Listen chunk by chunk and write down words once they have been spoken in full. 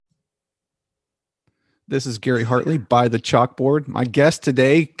This is Gary Hartley by the chalkboard. My guest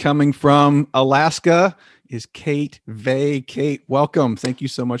today, coming from Alaska, is Kate Vey. Kate, welcome. Thank you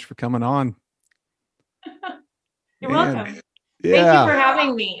so much for coming on. You're welcome. Yeah. Thank you for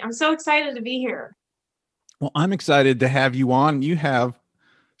having me. I'm so excited to be here. Well, I'm excited to have you on. You have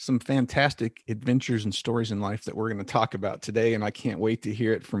some fantastic adventures and stories in life that we're going to talk about today, and I can't wait to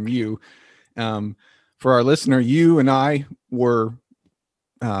hear it from you. For our listener, you and I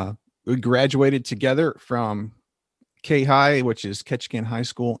we graduated together from K High, which is Ketchikan High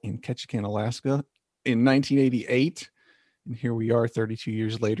School in Ketchikan, Alaska, in 1988. And here we are 32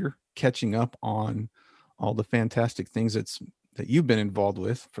 years later, catching up on all the fantastic things that you've been involved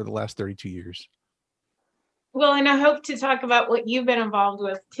with for the last 32 years. Well, and I hope to talk about what you've been involved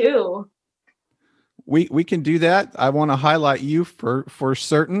with too. We can do that. I want to highlight you for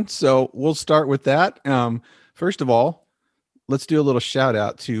certain. So we'll start with that. First of all, let's do a little shout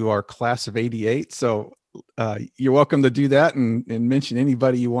out to our class of 88. So you're welcome to do that and mention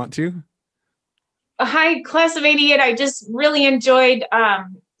anybody you want to. Hi, class of 88. I just really enjoyed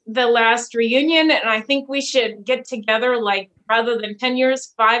the last reunion, and I think we should get together, like, rather than 10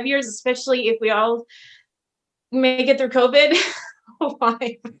 years, 5 years, especially if we all make it through COVID. 5.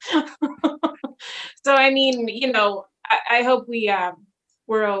 So, I mean, I hope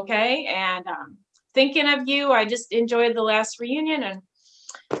we're okay. And thinking of you, I just enjoyed the last reunion, and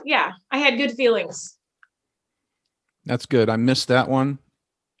yeah, I had good feelings. That's good. I missed that one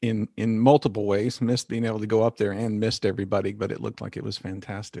in multiple ways. Missed being able to go up there and missed everybody, but it looked like it was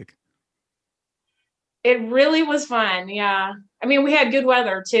fantastic. It really was fun. Yeah. I mean, we had good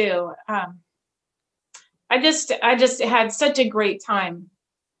weather too. I just had such a great time.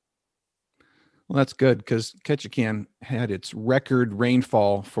 Well, that's good because Ketchikan had its record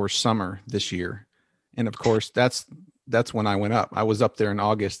rainfall for summer this year. And of course, that's when I went up. I was up there in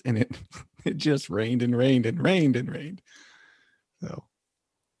August and it just rained and rained and rained and rained. So,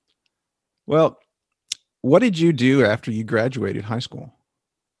 well, what did you do after you graduated high school?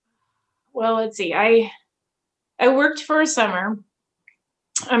 Well, let's see. I worked for a summer.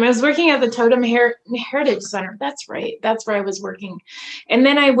 I was working at the Totem Heritage Center. That's right. That's where I was working. And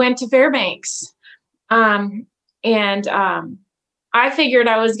then I went to Fairbanks. I figured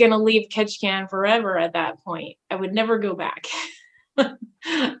I was going to leave Ketchikan forever at that point. I would never go back. So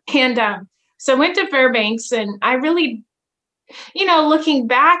I went to Fairbanks, and I really, looking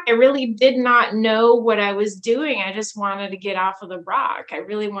back, I really did not know what I was doing. I just wanted to get off of the rock. I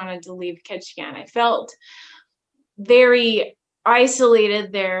really wanted to leave Ketchikan. I felt very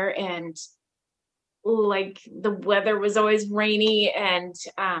isolated there, and like the weather was always rainy, and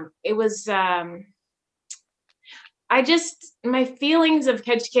it was my feelings of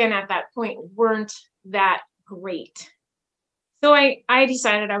Ketchikan at that point weren't that great. So I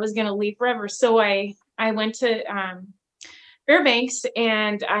decided I was going to leave forever. So I went to Fairbanks,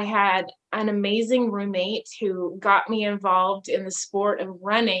 and I had an amazing roommate who got me involved in the sport of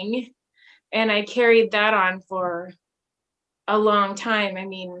running, and I carried that on for a long time. I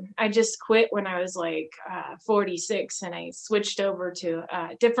mean, I just quit when I was like 46, and I switched over to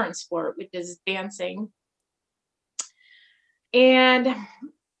a different sport, which is dancing. And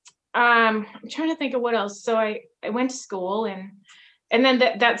I'm trying to think of what else. So I went to school, and then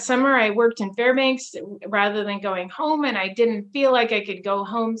that summer I worked in Fairbanks rather than going home, and I didn't feel like I could go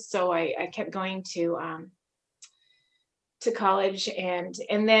home, so I kept going to college, and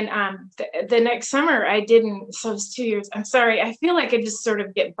then the next summer I didn't. So it was 2 years. I'm sorry. I feel like I just sort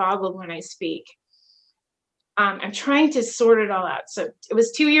of get boggled when I speak. I'm trying to sort it all out. So it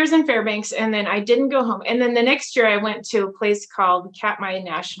was 2 years in Fairbanks, and then I didn't go home. And then the next year I went to a place called Katmai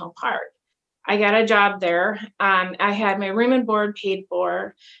National Park. I got a job there. I had my room and board paid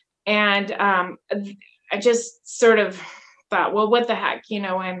for, and I just sort of thought, well, what the heck,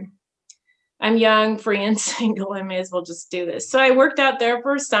 I'm young, free, and single. I may as well just do this. So I worked out there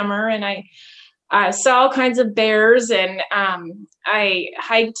for a summer, and I saw all kinds of bears, and I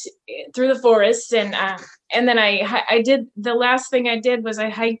hiked through the forest, and then I did, the last thing I did was I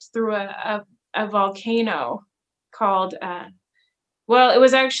hiked through a volcano called, well, it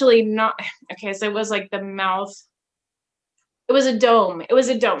was actually not, okay, so it was like the mouth. It was a dome. It was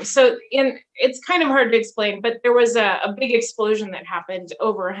a dome. So it's kind of hard to explain, but there was a big explosion that happened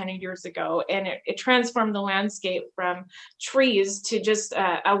over 100 years ago, and it transformed the landscape from trees to just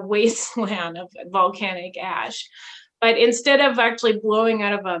a wasteland of volcanic ash. But instead of actually blowing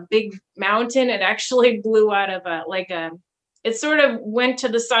out of a big mountain, it actually blew out of it sort of went to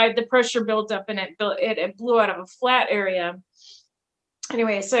the side, the pressure built up, and it blew out of a flat area.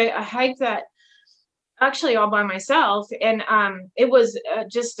 Anyway, so I hiked that actually all by myself. And it was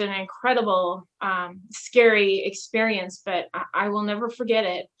just an incredible, scary experience, but I will never forget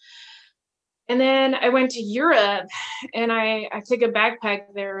it. And then I went to Europe, and I took a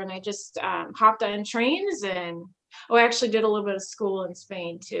backpack there, and I just hopped on trains, and oh, I actually did a little bit of school in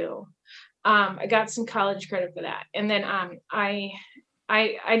Spain too. I got some college credit for that. And then I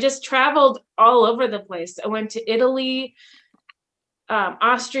just traveled all over the place. I went to Italy,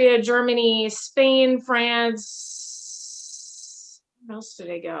 Austria, Germany, Spain, France. Where else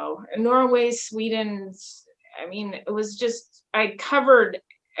did I go? Norway, Sweden. I mean, it was just, I covered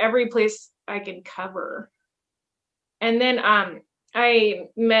every place I could cover. And then I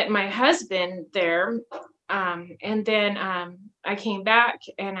met my husband there. And then I came back,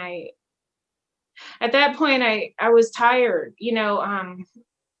 and at that point, I was tired,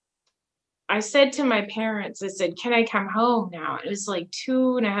 I said to my parents, I said, can I come home now? It was like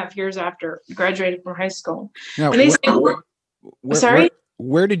 2.5 years after I graduated from high school. Now, And they said, sorry?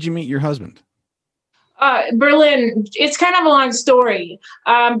 Where did you meet your husband? Berlin. It's kind of a long story.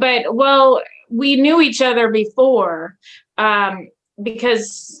 But well, we knew each other before, but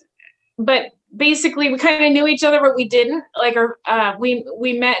basically we kind of knew each other, but we didn't. Like,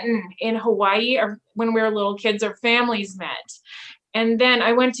 we met in Hawaii, or when we were little kids, our families met. And then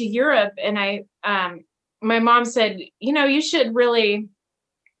I went to Europe, and my mom said, you should really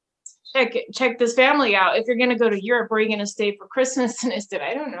check this family out. If you're going to go to Europe, where are you going to stay for Christmas? And I said,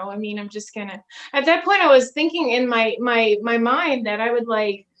 I don't know. I mean, I'm just going to, at that point I was thinking in my mind that I would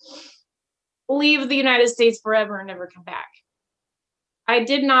like leave the United States forever and never come back. I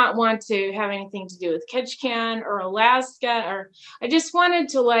did not want to have anything to do with Ketchikan or Alaska, or I just wanted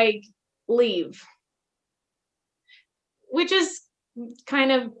to like leave, which is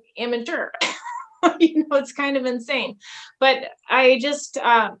kind of immature. It's kind of insane. But I just,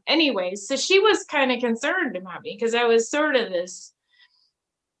 anyways, so she was kind of concerned about me, because I was sort of this,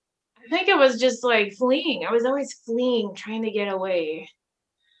 I think I was just like fleeing. I was always fleeing, trying to get away.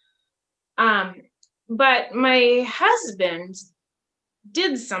 But my husband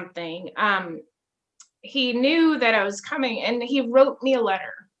did something. He knew that I was coming, and he wrote me a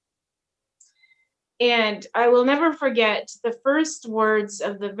letter. And I will never forget the first words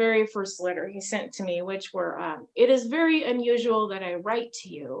of the very first letter he sent to me, which were, it is very unusual that I write to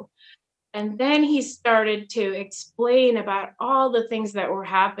you. And then he started to explain about all the things that were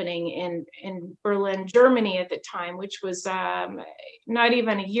happening in Berlin, Germany at the time, which was not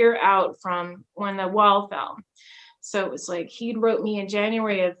even a year out from when the wall fell. So it was like he wrote me in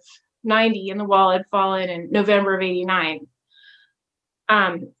January of 90, and the wall had fallen in November of 89.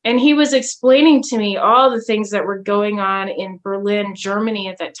 And he was explaining to me all the things that were going on in Berlin, Germany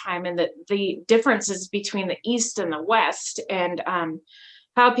at that time, and the differences between the East and the West, and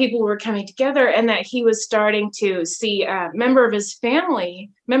how people were coming together, and that he was starting to see members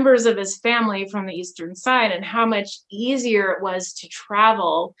of his family from the Eastern side, and how much easier it was to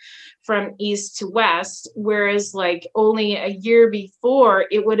travel from East to West, whereas like only a year before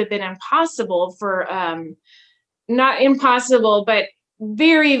it would have been impossible for, not impossible, but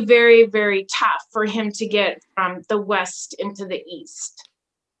very, very, very tough for him to get from the West into the East.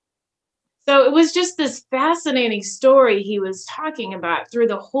 So it was just this fascinating story he was talking about. Through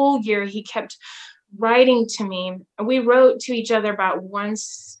the whole year, he kept writing to me. We wrote to each other about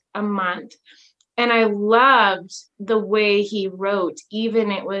once a month. And I loved the way he wrote,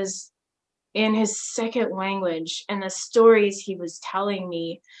 even it was in his second language, and the stories he was telling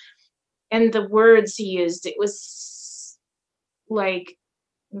me and the words he used. It was like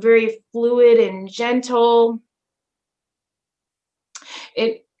very fluid and gentle.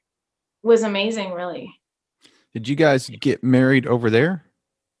 It was amazing, really. Did you guys get married over there?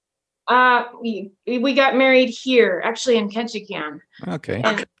 We got married here, actually in Ketchikan. Okay.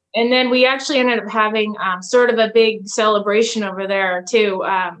 And then we actually ended up having sort of a big celebration over there too.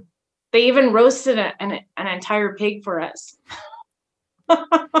 They even roasted an entire pig for us.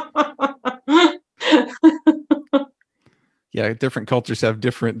 Yeah, different cultures have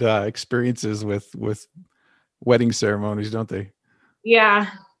different experiences with wedding ceremonies, don't they? Yeah.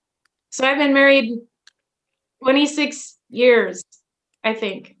 So I've been married 26 years, I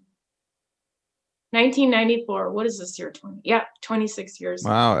think. 1994. What is this year? 26 years.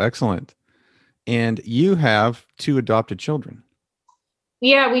 Wow, excellent. And you have 2 adopted children.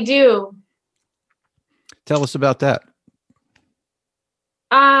 Yeah, we do. Tell us about that.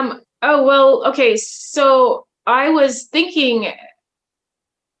 Oh, well, okay. So I was thinking,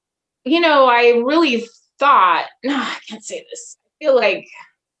 I really thought, no, I can't say this. I feel like,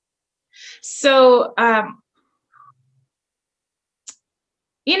 so,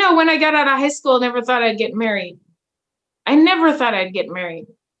 when I got out of high school, I never thought I'd get married. I never thought I'd get married.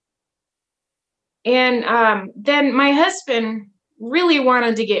 And then my husband really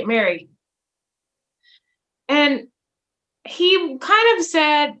wanted to get married. And he kind of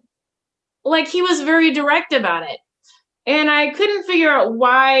said, like, he was very direct about it. And I couldn't figure out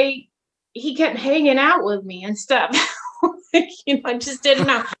why he kept hanging out with me and stuff. I just didn't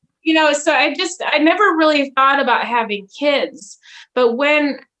know. So I never really thought about having kids. But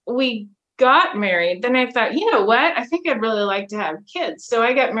when we got married, then I thought, you know what? I think I'd really like to have kids. So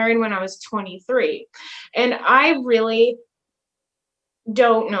I got married when I was 23. And I really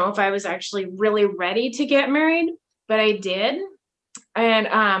don't know if I was actually really ready to get married, but I did.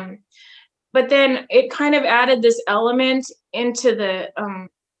 And but then it kind of added this element into the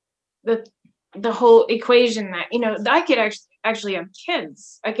whole equation that, I could actually have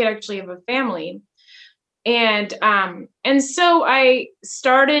kids. I could actually have a family. And so I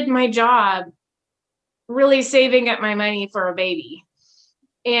started my job really saving up my money for a baby.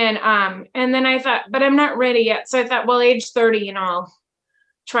 And then I thought, but I'm not ready yet. So I thought, well, age 30, I'll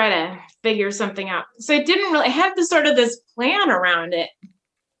try to figure something out. So I didn't really have this plan around it.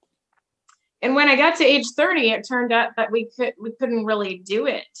 And when I got to age 30, it turned out that we couldn't really do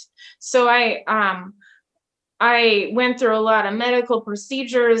it. So I went through a lot of medical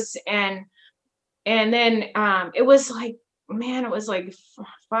procedures, and then it was like, man, it was like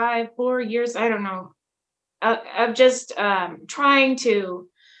 4 years, I don't know, of just trying to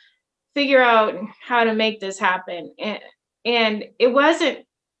figure out how to make this happen. And it wasn't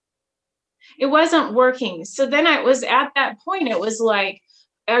working. So then I was at that point, it was like,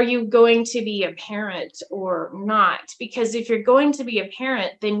 are you going to be a parent or not? Because if you're going to be a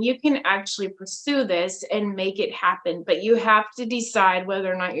parent, then you can actually pursue this and make it happen, but you have to decide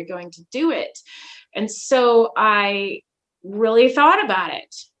whether or not you're going to do it. And so I really thought about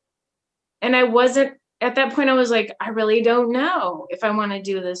it. And at that point, I was like, I really don't know if I want to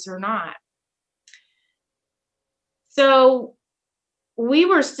do this or not. So we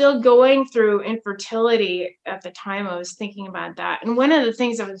were still going through infertility at the time. I was thinking about that. And one of the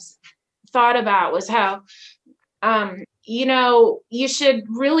things I was thought about was how, you should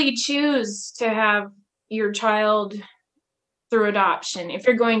really choose to have your child through adoption if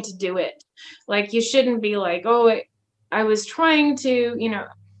you're going to do it. Like, you shouldn't be like, oh, I was trying to,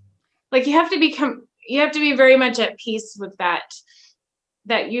 like, you have to be very much at peace with that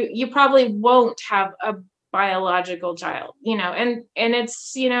you probably won't have a biological child, and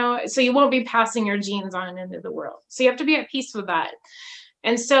it's, so you won't be passing your genes on into the world. So you have to be at peace with that.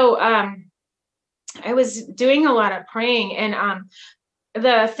 And so I was doing a lot of praying, and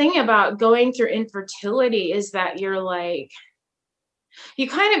the thing about going through infertility is that you're like, you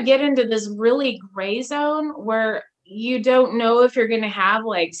kind of get into this really gray zone where you don't know if you're going to have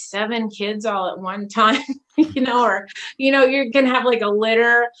like 7 kids all at one time, or, you're going to have like a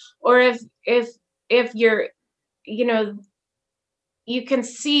litter, or if you're, you can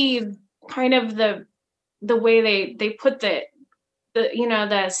see kind of the way they put the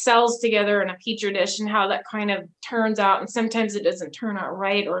cells together in a petri dish, and how that kind of turns out. And sometimes it doesn't turn out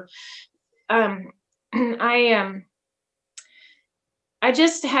right. Or I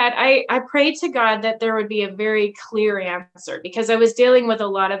prayed to God that there would be a very clear answer, because I was dealing with a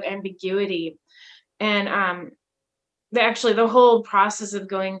lot of ambiguity. And the whole process of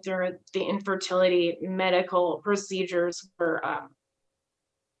going through the infertility medical procedures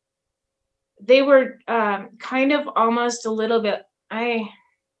they were kind of almost a little bit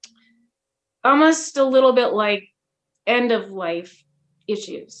like end of life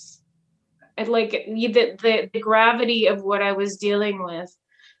issues. Like the gravity of what I was dealing with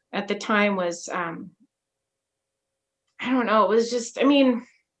at the time was, I don't know, it was just,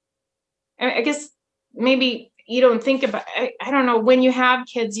 I guess maybe you don't think about, I don't know, when you have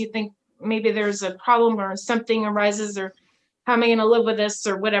kids, you think maybe there's a problem or something arises, or how am I going to live with this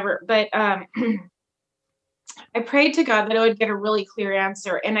or whatever. But I prayed to God that I would get a really clear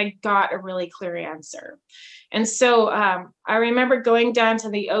answer, and I got a really clear answer. And so I remember going down to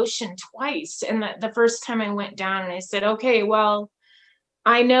the ocean twice. And the first time I went down, and I said, okay, well,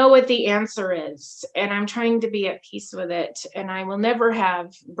 I know what the answer is, and I'm trying to be at peace with it. And I will never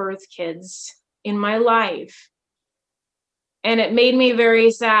have birth kids in my life. And it made me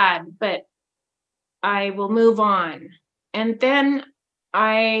very sad, but I will move on. And then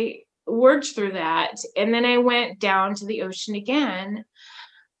I worked through that. And then I went down to the ocean again.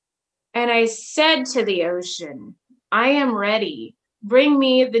 And I said to the ocean, I am ready. Bring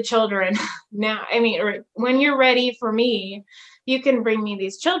me the children now. Or when you're ready for me, you can bring me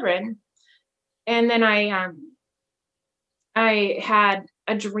these children. And then I had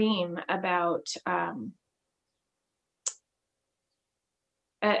a dream about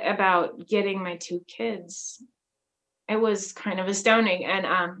getting my two kids. It was kind of astounding. And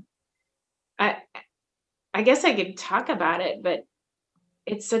I I guess I could talk about it, but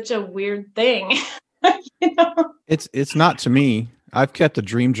it's such a weird thing. You know? It's not to me. I've kept a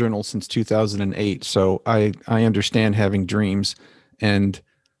dream journal since 2008, so I understand having dreams and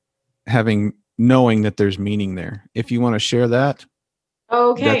having knowing that there's meaning there. If you want to share that,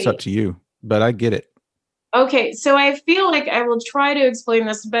 that's up Okay. to you. But I get it. Okay. So I feel like I will try to explain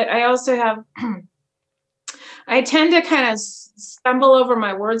this, but I also have I tend to kind of stumble over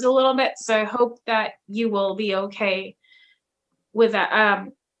my words a little bit, so I hope that you will be okay with that.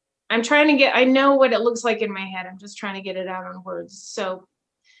 I'm trying to I know what it looks like in my head. I'm just trying to get it out on words. So,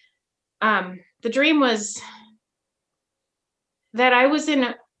 the dream was that I was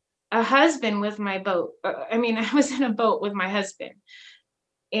in a husband with my boat. I was in a boat with my husband,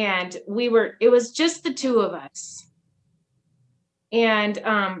 and it was just the two of us. And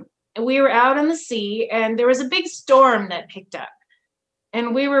we were out on the sea, and there was a big storm that picked up,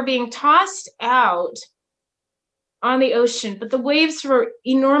 and we were being tossed out on the ocean, but the waves were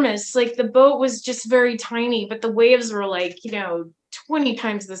enormous. Like, the boat was just very tiny, but the waves were like, 20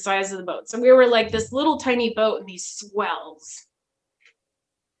 times the size of the boat. So we were like this little tiny boat in these swells.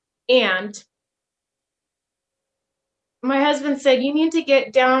 And my husband said, you need to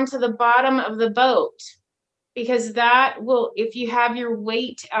get down to the bottom of the boat, because that will, if you have your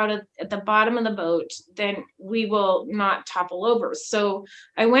weight out at the bottom of the boat, then we will not topple over. So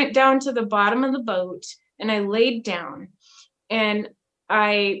I went down to the bottom of the boat and I laid down and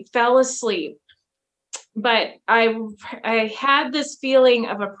I fell asleep. But I had this feeling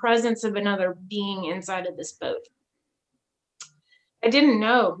of a presence of another being inside of this boat. I didn't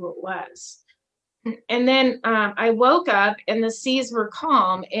know who it was. And then I woke up and the seas were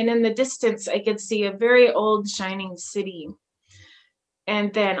calm. And in the distance, I could see a very old shining city.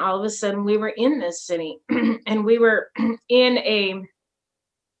 And then all of a sudden we were in this city and we were in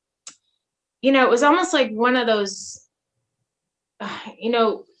it was almost like one of those,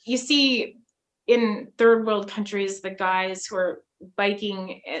 you see in third world countries, the guys who are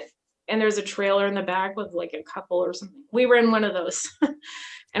biking and there's a trailer in the back with like a couple or something. We were in one of those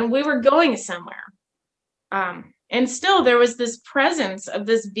and we were going somewhere. And still there was this presence of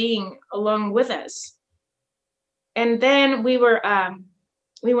this being along with us. And then we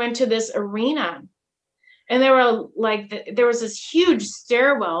went to this arena, and there was this huge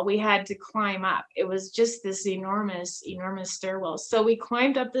stairwell we had to climb up. It was just this enormous, enormous stairwell. So we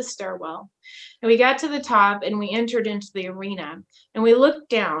climbed up the stairwell and we got to the top and we entered into the arena and we looked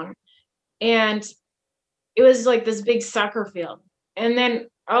down, and it was like this big soccer field. And then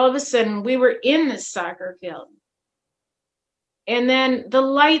all of a sudden we were in this soccer field. And then the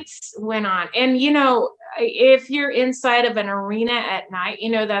lights went on. And, if you're inside of an arena at night,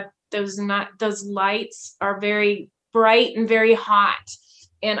 that those lights are very bright and very hot.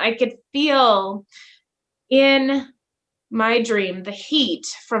 And I could feel in my dream the heat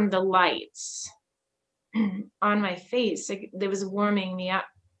from the lights on my face. It was warming me up.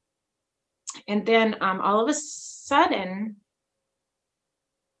 And then all of a sudden,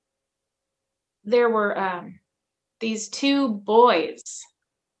 there were these two boys,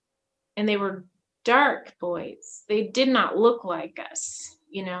 and they were dark boys. They did not look like us,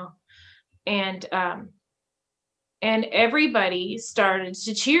 and everybody started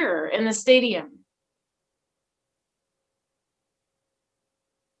to cheer in the stadium.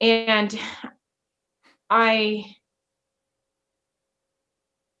 And I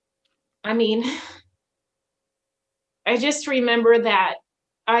just remember that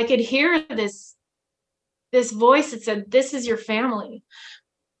I could hear this voice that said, "This is your family."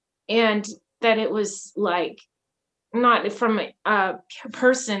 And that it was like not from a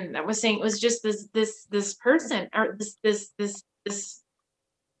person that was saying, it was just this person, or this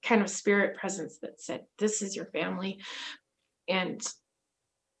kind of spirit presence that said, "This is your family." And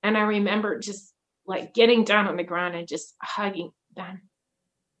I remember just like getting down on the ground and just hugging them.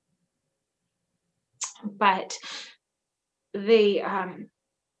 But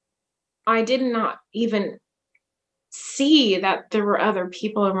I did not even see that there were other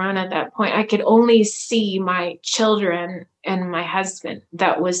people around at that point. I could only see my children and my husband.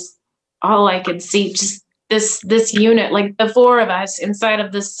 That was all I could see. Just this unit, like the four of us inside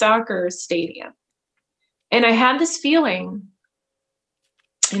of this soccer stadium. And I had this feeling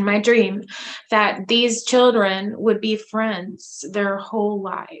in my dream that these children would be friends their whole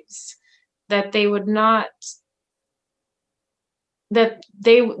lives, that they would not, that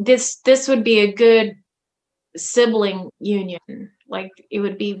this would be a good sibling union like it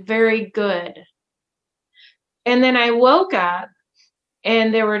would be very good. And then I woke up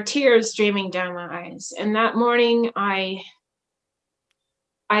and there were tears streaming down my eyes. And that morning I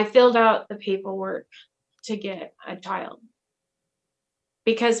filled out the paperwork to get a child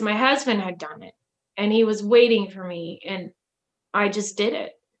because my husband had done it and he was waiting for me, and I just did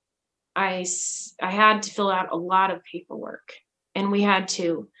it. I had to fill out a lot of paperwork, and we had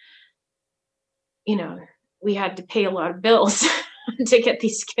to, we had to pay a lot of bills to get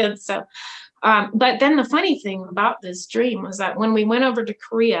these kids. So, but then the funny thing about this dream was that when we went over to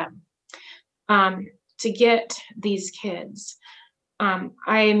Korea to get these kids,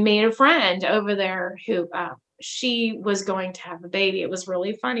 I made a friend over there who she was going to have a baby. It was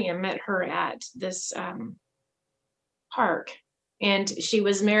really funny. I met her at this park, and she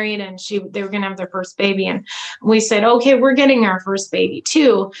was married, and they were going to have their first baby. And we said, okay, we're getting our first baby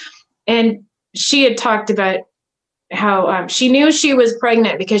too. And she had talked about how she knew she was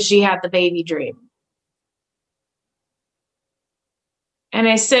pregnant because she had the baby dream. And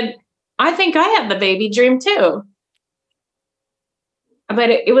I said, I think I had the baby dream too. But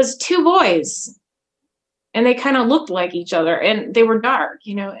it was two boys, and they kind of looked like each other, and they were dark,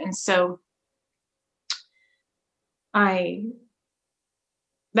 and so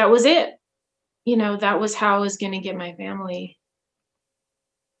that was it. That was how I was going to get my family.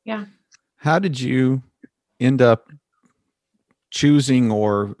 Yeah. How did you end up choosing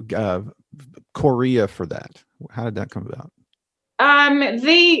Korea for that? How did that come about?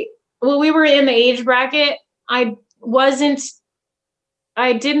 We were in the age bracket. I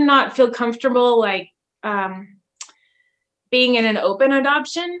did not feel comfortable like being in an open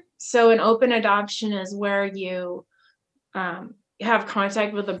adoption. So an open adoption is where you have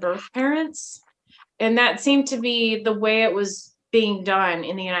contact with the birth parents. And that seemed to be the way it was being done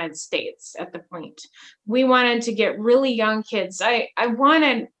in the United States at the point. We wanted to get really young kids. I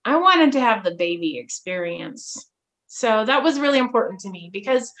wanted to have the baby experience. So that was really important to me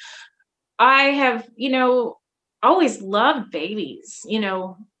because I have, always loved babies,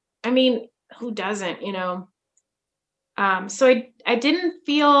 I mean, who doesn't, so I didn't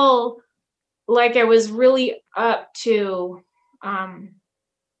feel like I was really up to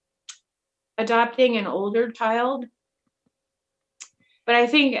adopting an older child. But I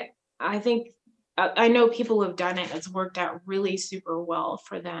think I know people who have done it. It's worked out really super well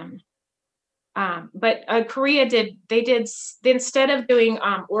for them. But Korea instead of doing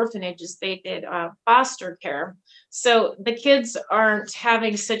orphanages, they did foster care. So the kids aren't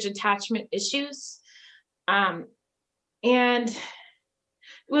having such attachment issues. And it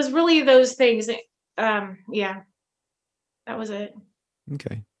was really those things. Yeah, that was it.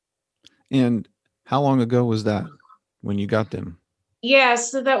 Okay. And how long ago was that when you got them? Yeah,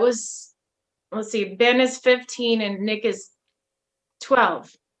 so that was, let's see, Ben is 15 and Nick is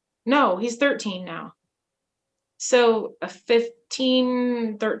 12. No, he's 13 now. So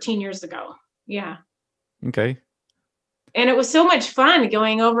 13 years ago. Yeah. Okay. And it was so much fun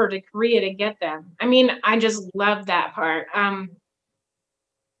going over to Korea to get them. I mean, I just loved that part.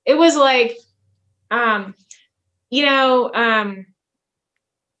 It was like,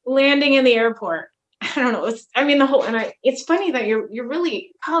 landing in the airport. I don't know. It's funny that you're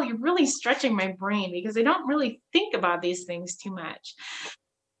really, Paul, you're really stretching my brain because I don't really think about these things too much.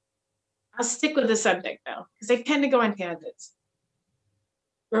 I'll stick with the subject though, because I tend to go on tangents.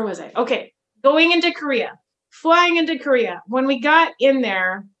 Where was I? Okay. Flying into Korea. When we got in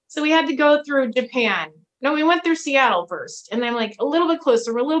there, so we had to go through Japan. No, we went through Seattle first, and then like a little bit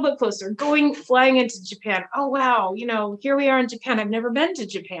closer, flying into Japan. Oh, wow. Here we are in Japan. I've never been to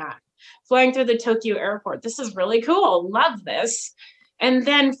Japan. Flying through the Tokyo airport. This is really cool. Love this. And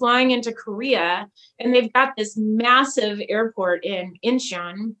then flying into Korea, and they've got this massive airport in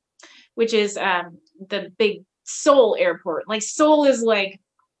Incheon, which is the big Seoul airport. Like Seoul is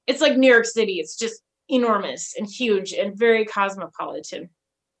it's like New York City. It's just enormous and huge and very cosmopolitan.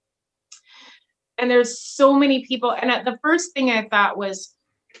 And there's so many people. And the first thing I thought was,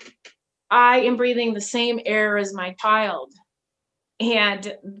 I am breathing the same air as my child.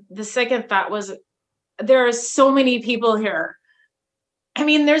 And the second thought was, there are so many people here. I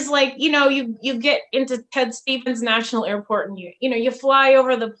mean, there's you get into Ted Stevens National Airport and you fly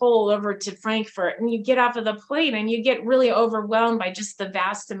over the pole over to Frankfurt and you get off of the plane and you get really overwhelmed by just the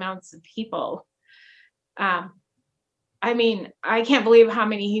vast amounts of people. I mean, I can't believe how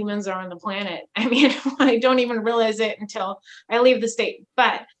many humans are on the planet. I mean, I don't even realize it until I leave the state.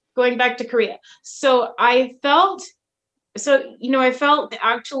 But going back to Korea. So I felt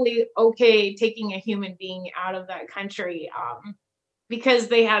actually okay taking a human being out of that country because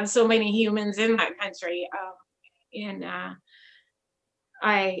they had so many humans in that country.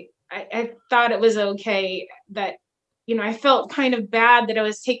 I thought it was okay that, I felt kind of bad that I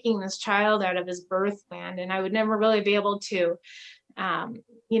was taking this child out of his birth land, and I would never really be able to, um,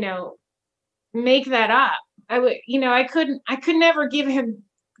 you know, make that up. I could never give him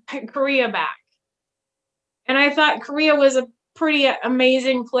Korea back. And I thought Korea was a pretty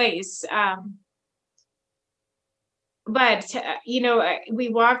amazing place. But we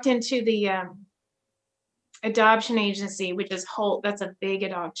walked into the adoption agency, which is Holt. That's a big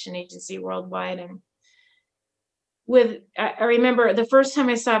adoption agency worldwide. And I remember the first time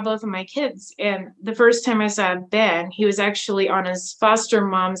I saw both of my kids, and the first time I saw Ben, he was actually on his foster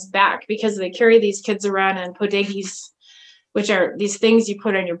mom's back, because they carry these kids around in podegis, which are these things you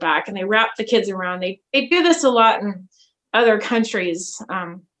put on your back, and they wrap the kids around. They do this a lot in other countries.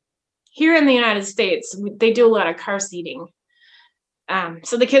 Here in the United States, they do a lot of car seating.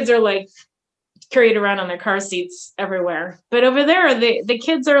 So the kids are like carried around on their car seats everywhere. But over there, the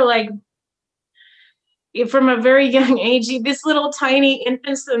kids are like, from a very young age, this little tiny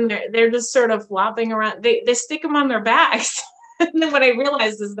infants, and they're just sort of flopping around. They stick them on their backs. And then what I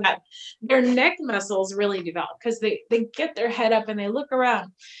realized is that their neck muscles really develop, because they get their head up and they look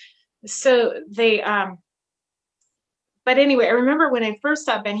around. So but anyway, I remember when I first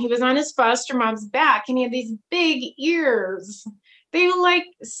saw Ben, he was on his foster mom's back, and he had these big ears. They like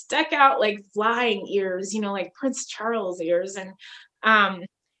stuck out like flying ears, like Prince Charles ears.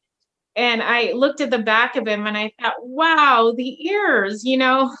 And I looked at the back of him and I thought, wow, the ears,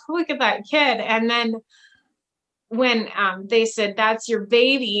 look at that kid. And then when they said, that's your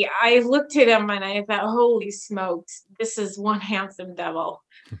baby, I looked at him and I thought, holy smokes, this is one handsome devil.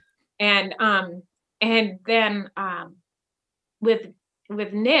 And then with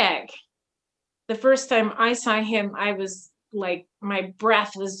Nick, the first time I saw him, I was like, my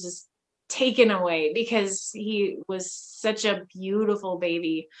breath was just taken away, because he was such a beautiful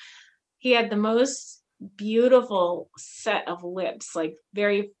baby. He had the most beautiful set of lips, like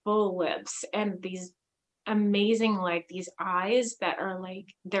very full lips, and these amazing, like these eyes that are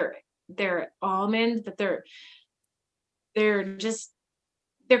like, they're almond, but they're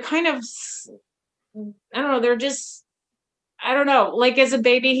kind of, I don't know, I don't know, like as a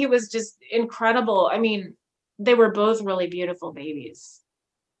baby, he was just incredible. I mean, they were both really beautiful babies.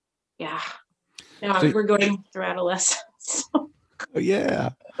 Yeah. Now we're going through adolescence. Yeah.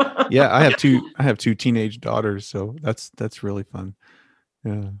 Yeah. I have two teenage daughters, so that's really fun.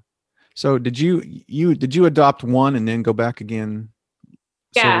 Yeah. So did you adopt one and then go back again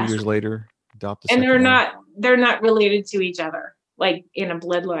several years later? Adopt a and second one? They're not related to each other, like in a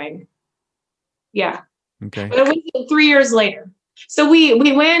bloodline. Yeah. Okay. But it was 3 years later. So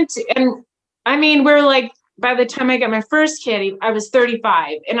we went, and I mean, we're like, by the time I got my first kid, I was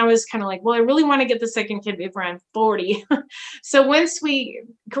 35, and I was kind of like, well, I really want to get the second kid before I'm 40. So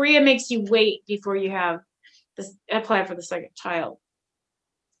Korea makes you wait before you apply for the second child.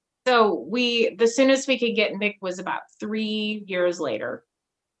 So the soonest we could get Nick was about 3 years later.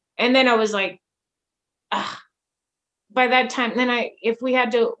 And then I was like, by that time, then if we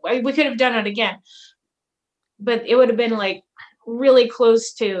had to, we could have done it again, but it would have been like really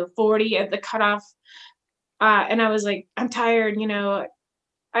close to 40 at the cutoff. And I was like, I'm tired,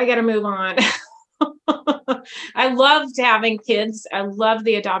 I got to move on. I loved having kids. I loved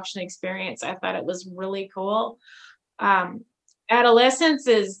the adoption experience. I thought it was really cool. Adolescence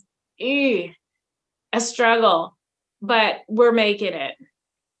is a struggle, but we're making it.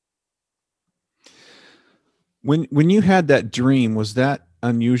 When you had that dream, was that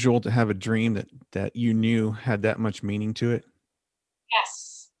unusual to have a dream that you knew had that much meaning to it?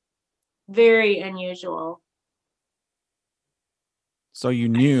 Yes. Very unusual. So you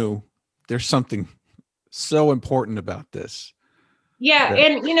knew there's something so important about this. Yeah.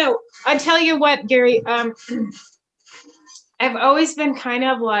 And, I tell you what, Gary, I've always been kind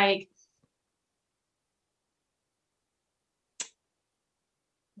of like,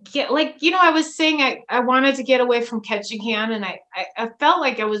 I was saying, I wanted to get away from Ketchikan, and I felt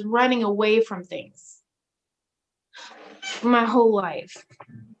like I was running away from things my whole life.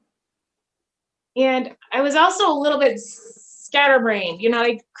 And I was also a little bit scatterbrained,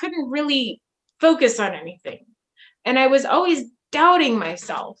 I couldn't really focus on anything. And I was always doubting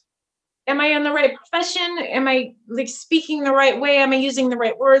myself. Am I in the right profession? Am I like speaking the right way? Am I using the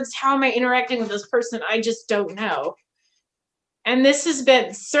right words? How am I interacting with this person? I just don't know. And this has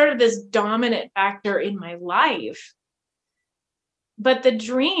been sort of this dominant factor in my life. But the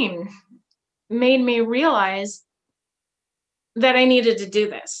dream made me realize that I needed to do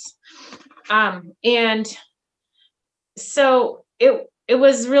this. And so it it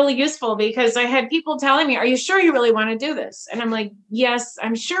was really useful because I had people telling me, are you sure you really want to do this? And I'm like, yes,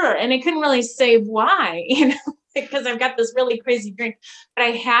 I'm sure. And I couldn't really say why, because I've got this really crazy dream, but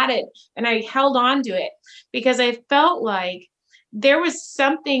I had it and I held on to it because I felt like there was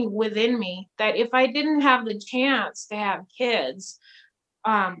something within me that if I didn't have the chance to have kids,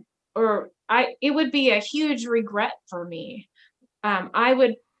 it would be a huge regret for me. I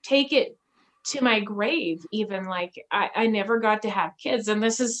would take it to my grave, even like I never got to have kids. And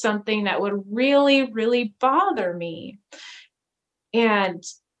this is something that would really, really bother me. And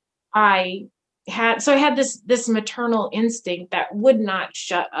I had this maternal instinct that would not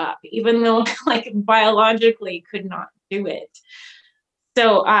shut up, even though like biologically could not do it.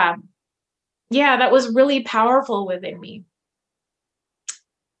 So yeah, that was really powerful within me.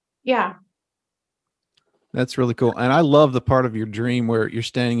 Yeah. That's really cool. And I love the part of your dream where you're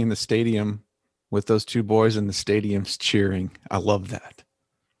standing in the stadium with those two boys in the stadiums cheering. I love that.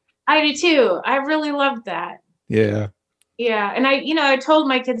 I do too. I really loved that. Yeah. Yeah. And I told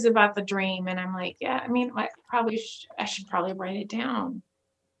my kids about the dream and I'm like, yeah, I mean, I should probably write it down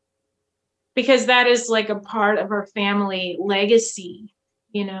because that is like a part of our family legacy,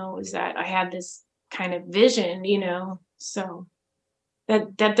 is that I had this kind of vision, so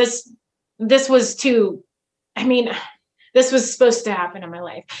that this was too, I mean, this was supposed to happen in my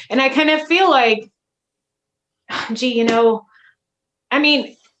life. And I kind of feel like, gee, I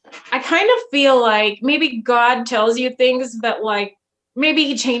mean, I kind of feel like maybe God tells you things, but like maybe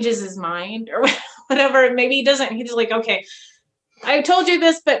he changes his mind or whatever. Maybe he doesn't. He's like, okay, I told you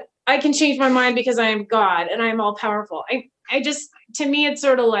this, but I can change my mind because I am God and I'm all powerful. To me, it's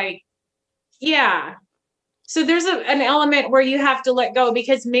sort of like, yeah. So there's an element where you have to let go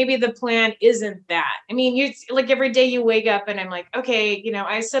because maybe the plan isn't that. I mean, you like every day you wake up and I'm like, okay,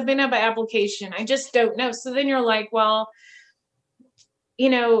 I submit an application. I just don't know. So then you're like, well,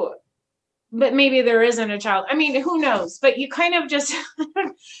 but maybe there isn't a child. I mean, who knows? But you kind of just,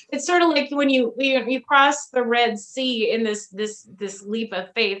 it's sort of like when you cross the Red Sea in this leap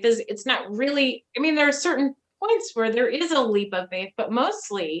of faith. It's not really, I mean, there are certain points where there is a leap of faith, but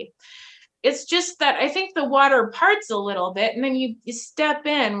mostly it's just that I think the water parts a little bit and then you step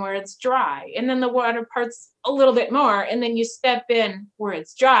in where it's dry and then the water parts a little bit more and then you step in where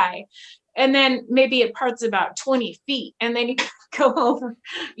it's dry. And then maybe it parts about 20 feet and then you go over,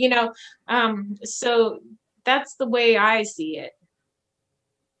 so that's the way I see it.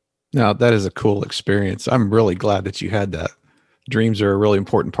 Now, that is a cool experience. I'm really glad that you had that. Dreams are a really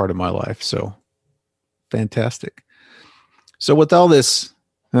important part of my life. So fantastic. So with all this,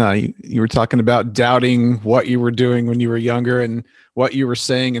 you were talking about doubting what you were doing when you were younger and what you were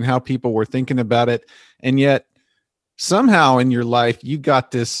saying and how people were thinking about it. And yet somehow in your life, you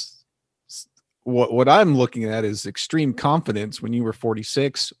got this, what I'm looking at is extreme confidence when you were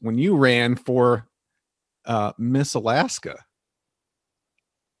 46, when you ran for Miss Alaska.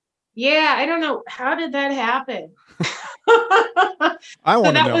 Yeah, I don't know. How did that happen? I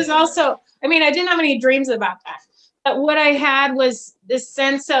want to know. That was also, I mean, I didn't have any dreams about that. But what I had was this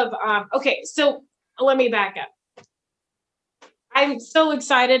sense of, okay, so let me back up. I'm so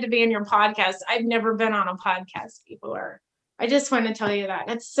excited to be in your podcast. I've never been on a podcast before. I just want to tell you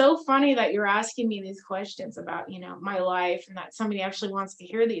that. It's so funny that you're asking me these questions about, my life and that somebody actually wants to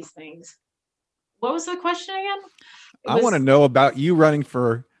hear these things. What was the question again? I want to know about you running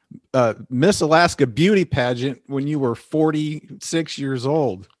for Miss Alaska beauty pageant when you were 46 years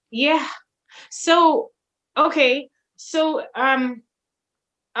old. Yeah. So, okay. So,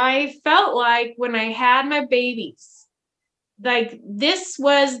 I felt like when I had my babies, like this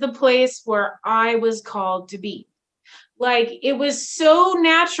was the place where I was called to be. Like it was so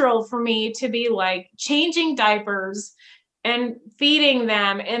natural for me to be like changing diapers and feeding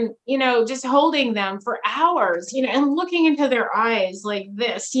them and, just holding them for hours, and looking into their eyes like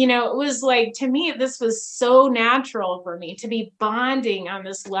this, it was like, to me, this was so natural for me to be bonding on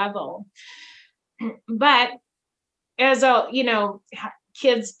this level. But as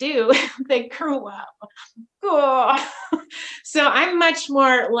kids do, they grew up. Oh. So I'm much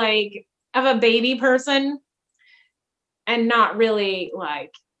more like of a baby person and not really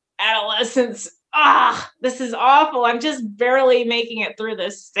like adolescence. This is awful. I'm just barely making it through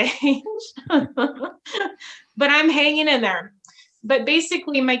this stage. But I'm hanging in there. But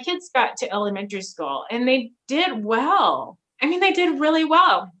basically, my kids got to elementary school and they did well. I mean, they did really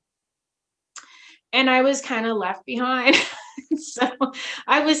well. And I was kind of left behind. So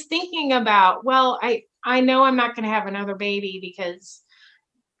I was thinking about, well, I know I'm not going to have another baby because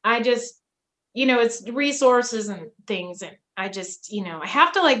I just, it's resources and things. And I just, I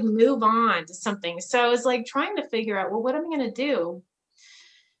have to like move on to something. So I was like trying to figure out, well, what am I going to do?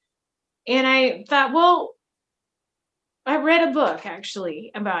 And I thought, well, I read a book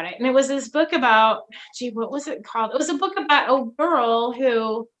actually about it. And it was this book about, gee, what was it called? It was a book about a girl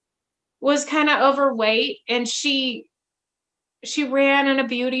who was kind of overweight, and she ran in a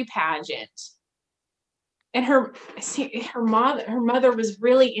beauty pageant. And her mother was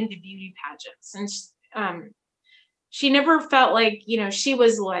really into beauty pageants, and she never felt like, she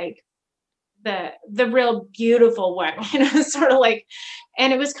was like the real beautiful one, sort of like.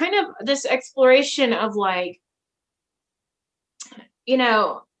 And it was kind of this exploration of like, you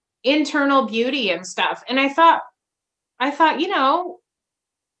know, internal beauty and stuff. And I thought,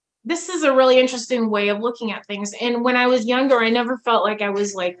 this is a really interesting way of looking at things. And when I was younger, I never felt like I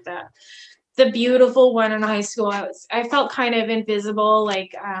was like the beautiful one in high school. I felt kind of invisible,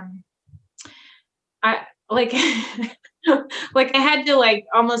 like I like like I had to like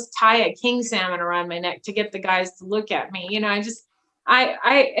almost tie a king salmon around my neck to get the guys to look at me.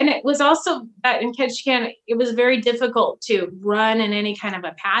 I and it was also that in Ketchikan, it was very difficult to run in any kind of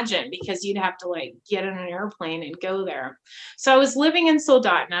a pageant because you'd have to like get on an airplane and go there. So I was living in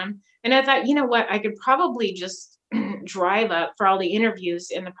Soldotna, and I thought, you know what, I could probably just drive up for all the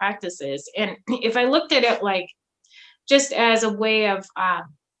interviews and the practices. And if I looked at it like just as a way of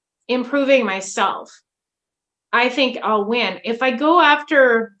improving myself, I think I'll win. If I go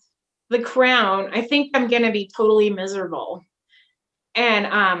after the crown, I think I'm going to be totally miserable.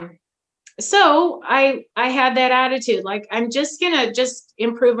 And so I had that attitude, like, I'm just going to just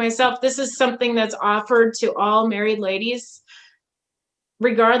improve myself. This is something that's offered to all married ladies,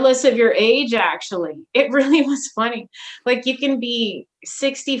 regardless of your age. Actually, it really was funny. Like, you can be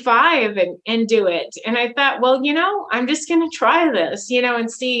 65 and do it. And I thought, well, I'm just going to try this,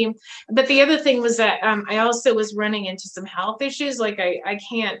 and see. But the other thing was that I also was running into some health issues. Like, I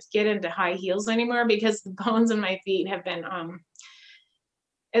can't get into high heels anymore because the bones in my feet have been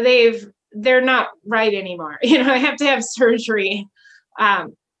they're not right anymore. I have to have surgery.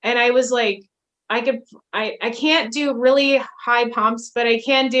 And I was like, I can't do really high pumps, but I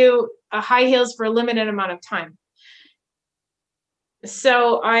can do high heels for a limited amount of time.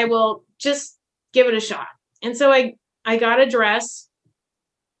 So I will just give it a shot. And so I got a dress.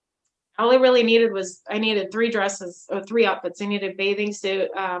 All I really needed was, I needed 3 dresses or 3 outfits. I needed a bathing suit,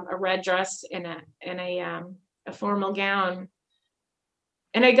 a red dress, and a formal gown.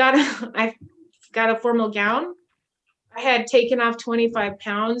 And I got a formal gown. I had taken off 25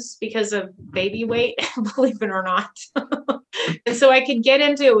 pounds because of baby weight, believe it or not. And so I could get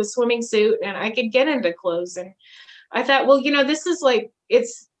into a swimming suit and I could get into clothes. And I thought, well, this is like,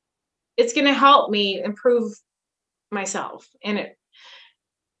 it's going to help me improve myself. And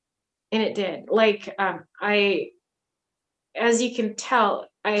it did. Like, as you can tell,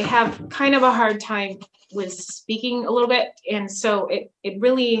 I have kind of a hard time with speaking a little bit. And so it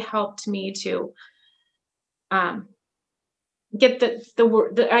really helped me to get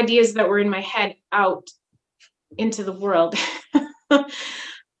the ideas that were in my head out into the world.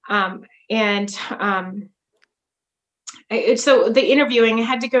 So the interviewing, I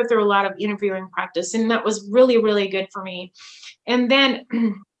had to go through a lot of interviewing practice, and that was really, really good for me. And then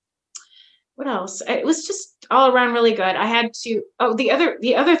what else? It was just all around really good. I had to,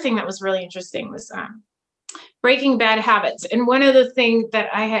 the other thing that was really interesting was breaking bad habits. And one of the things that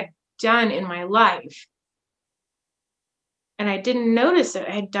I had done in my life, and I didn't notice it,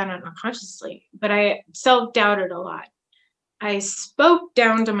 I had done it unconsciously, but I self-doubted a lot. I spoke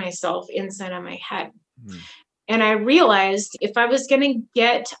down to myself inside of my head. And I realized if I was going to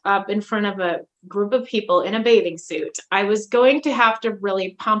get up in front of a group of people in a bathing suit, I was going to have to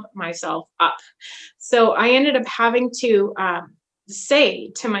really pump myself up. So I ended up having to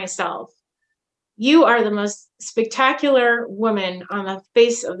say to myself, you are the most spectacular woman on the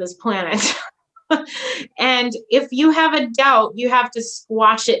face of this planet. And if you have a doubt, you have to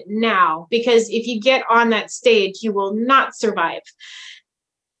squash it now, because if you get on that stage, you will not survive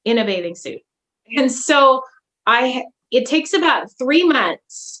in a bathing suit. And so it takes about 3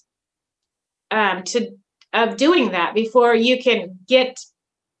 months of doing that before you can get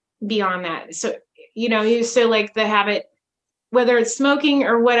beyond that. So, so like the habit, whether it's smoking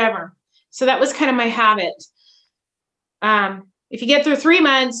or whatever. So that was kind of my habit. If you get through 3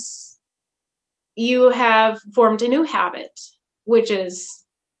 months, you have formed a new habit, which is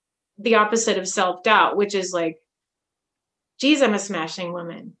the opposite of self-doubt, which is like, geez, I'm a smashing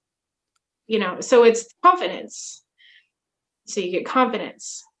woman. So it's confidence. So you get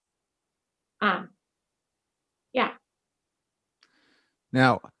confidence. Yeah.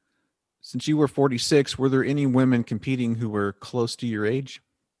 Now, since you were 46, were there any women competing who were close to your age?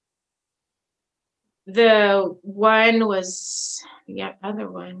 The one was, yeah, other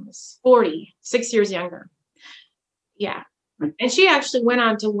one was 40, 6 years younger. Yeah. And she actually went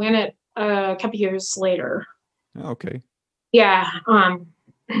on to win it a couple years later. Okay. Yeah.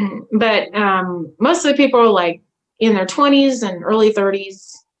 But most of the people are like in their 20s and early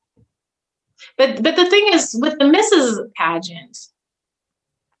 30s. But the thing is, with the Mrs. pageant,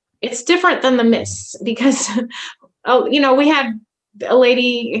 it's different than the Miss, because oh, we had a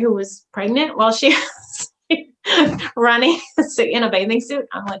lady who was pregnant while she was running in a bathing suit.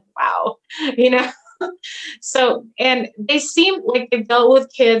 I'm like, wow, you know. So, and they seem like they've dealt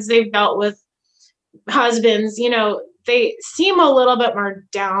with kids, they've dealt with husbands, they seem a little bit more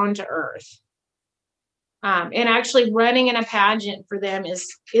down to earth. And actually running in a pageant for them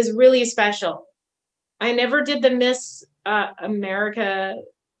is really special. I never did the Miss America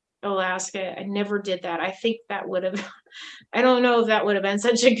Alaska. I never did that. I think that would have, I don't know if that would have been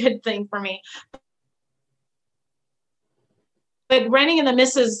such a good thing for me. But running in the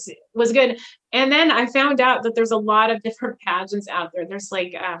Misses was good. And then I found out that there's a lot of different pageants out there. There's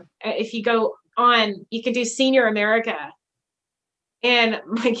like, if you go on, you can do Senior America. And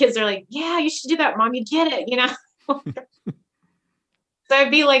my kids are like, yeah, you should do that, Mom. You get it, So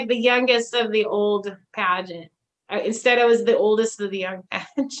I'd be like the youngest of the old pageant. Instead, I was the oldest of the young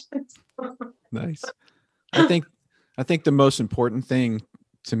pageants. Nice. I think the most important thing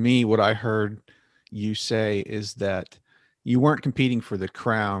to me, what I heard you say, is that you weren't competing for the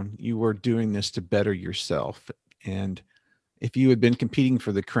crown. You were doing this to better yourself. And if you had been competing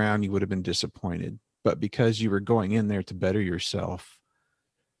for the crown, you would have been disappointed. But because you were going in there to better yourself,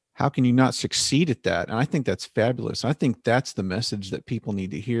 how can you not succeed at that? And I think that's fabulous. I think that's the message that people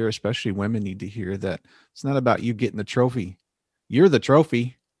need to hear, especially women need to hear, that it's not about you getting the trophy. You're the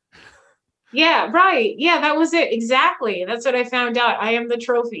trophy. Yeah, right. Yeah, that was it. Exactly. That's what I found out. I am the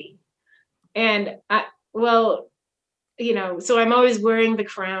trophy. And so I'm always wearing the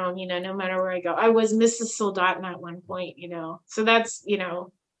crown, no matter where I go. I was Mrs. Soldotna at one point, so that's,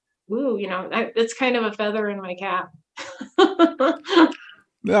 that's kind of a feather in my cap.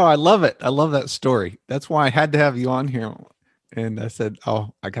 No, I love it. I love that story. That's why I had to have you on here. And I said,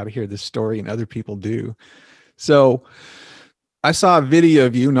 oh, I got to hear this story, and other people do. So I saw a video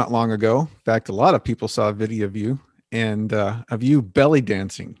of you not long ago. In fact, a lot of people saw a video of you, and of you belly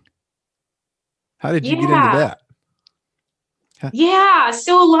dancing. How did you get into that? Yeah.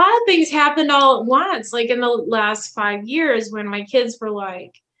 So a lot of things happened all at once, like in the last 5 years, when my kids were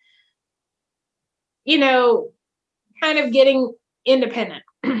like, kind of getting independent.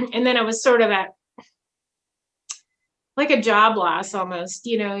 And then I was sort of at like a job loss almost,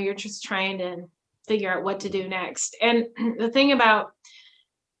 you're just trying to figure out what to do next. And the thing about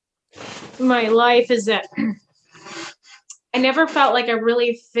my life is that I never felt like I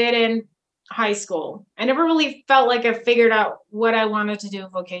really fit in high school. I never really felt like I figured out what I wanted to do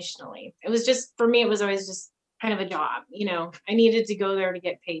vocationally. It was just, for me, it was always just kind of a job, I needed to go there to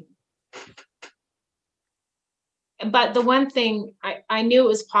get paid. But the one thing I knew it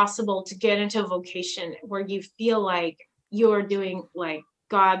was possible to get into a vocation where you feel like you're doing like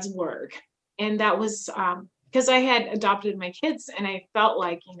God's work. And that was because I had adopted my kids, and I felt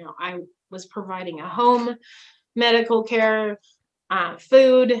like, I was providing a home, medical care,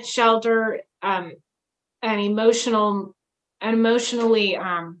 food, shelter, an emotionally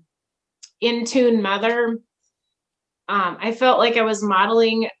in tune mother. I felt like I was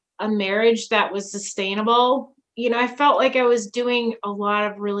modeling a marriage that was sustainable. I felt like I was doing a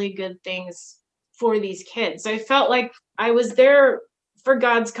lot of really good things for these kids. I felt like I was there for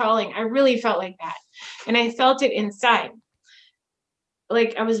God's calling. I really felt like that. And I felt it inside.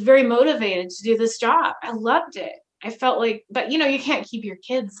 Like I was very motivated to do this job. I loved it. I felt like, but you can't keep your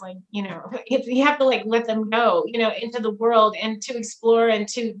kids like, you have to like let them go, into the world and to explore and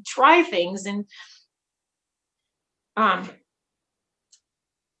to try things. And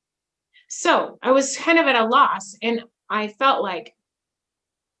so I was kind of at a loss, and I felt like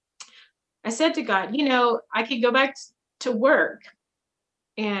I said to God, I could go back to work.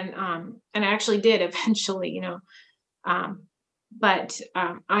 And I actually did eventually, but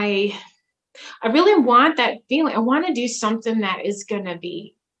I really want that feeling. I want to do something that is going to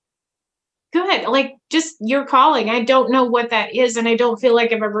be good, like just your calling. I don't know what that is, and I don't feel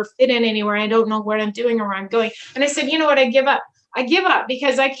like I've ever fit in anywhere. I don't know what I'm doing or where I'm going. And I said, you know what? I give up. I give up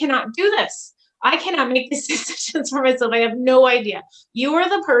because I cannot do this. I cannot make these decisions for myself. I have no idea. You are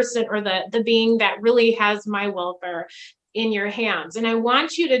the person or the being that really has my welfare in your hands. And I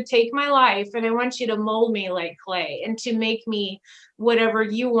want you to take my life, and I want you to mold me like clay and to make me whatever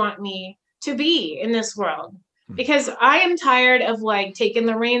you want me to be in this world. because I am tired of like taking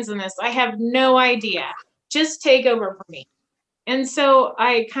the reins in this. I have no idea. Just take over for me. And so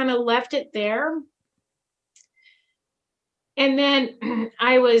I kind of left it there. And then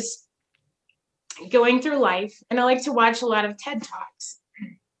I was going through life, and I like to watch a lot of TED Talks.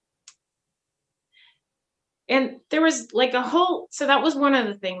 And there was like so that was one of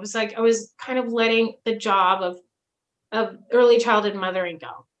the things, like I was kind of letting the job of early childhood mothering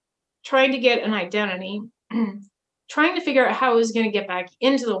go, trying to get an identity, trying to figure out how I was going to get back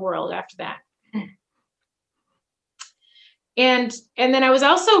into the world after that. And then I was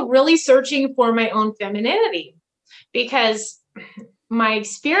also really searching for my own femininity, because my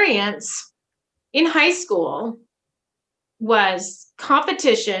experience in high school was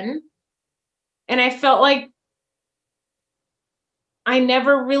competition, and I felt like I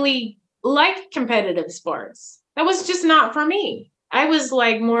never really liked competitive sports. That was just not for me. I was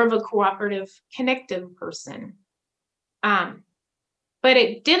like more of a cooperative, connective person. But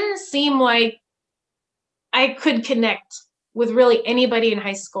it didn't seem like I could connect with really anybody in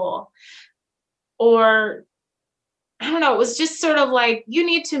high school. Or I don't know, it was just sort of like, you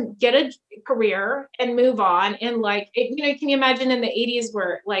need to get a career and move on. And like, can you imagine in the 80s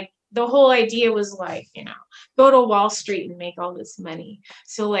where like the whole idea was like, go to Wall Street and make all this money.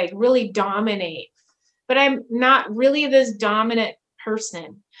 So like really dominate. But I'm not really this dominant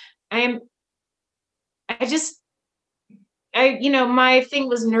person. My thing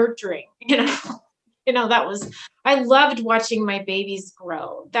was nurturing, that was, I loved watching my babies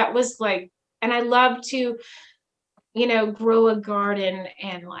grow. That was like, and I loved to, grow a garden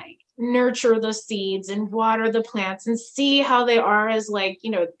and like nurture the seeds and water the plants and see how they are as like,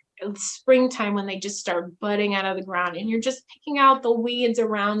 springtime when they just start budding out of the ground, and you're just picking out the weeds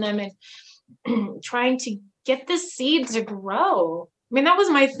around them and trying to get the seed to grow. I mean, that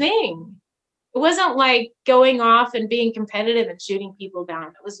was my thing. It wasn't like going off and being competitive and shooting people down.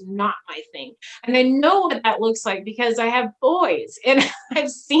 That was not my thing. And I know what that looks like because I have boys, and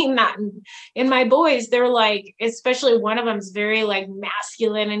I've seen that in my boys. They're like, especially one of them's very like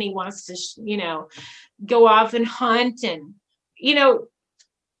masculine, and he wants to, go off and hunt, and,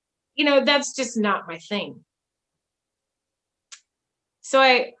 that's just not my thing. So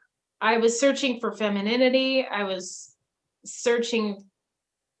I was searching for femininity. I was searching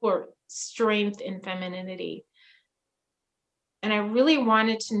for strength and femininity. And I really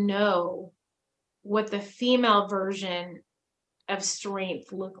wanted to know what the female version of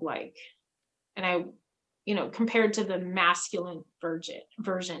strength looked like. And I, compared to the masculine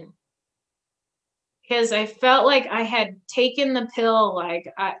version. Because I felt like I had taken the pill like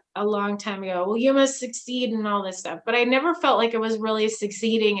a long time ago. Well, you must succeed and all this stuff. But I never felt like I was really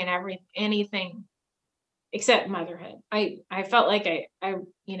succeeding in anything except motherhood. I felt like I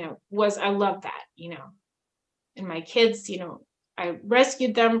loved that, and my kids, I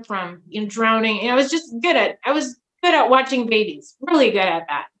rescued them from, drowning. And I was good at watching babies, really good at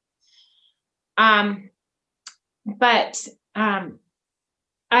that.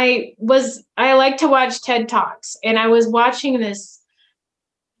 I like to watch TED Talks, and I was watching this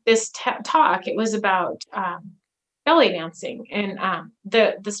talk. It was about belly dancing, and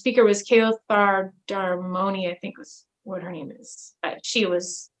the speaker was Keothar Darmoni, I think was what her name is. She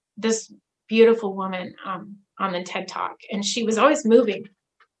was this beautiful woman on the TED Talk, and she was always moving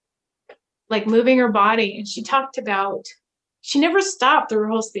her body, and she talked about, she never stopped through her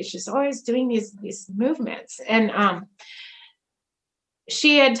whole speech. She's always doing these movements, and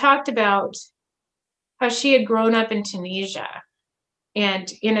she had talked about how she had grown up in Tunisia,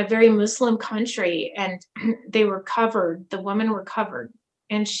 and in a very Muslim country, and the women were covered.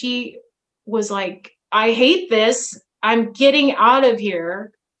 And she was like, I hate this. I'm getting out of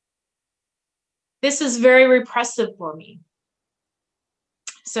here. This is very repressive for me.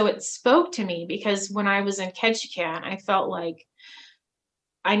 So it spoke to me, because when I was in Ketchikan, I felt like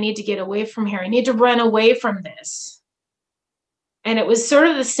I need to get away from here. I need to run away from this. And it was sort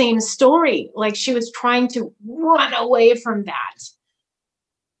of the same story. Like she was trying to run away from that.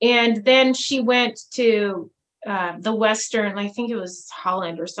 And then she went to the Western, I think it was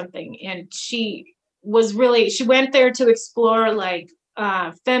Holland or something. And she went there to explore like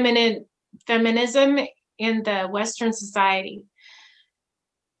feminism in the Western society.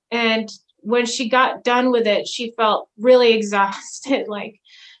 And when she got done with it, she felt really exhausted. Like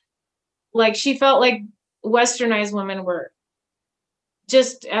she felt like Westernized women were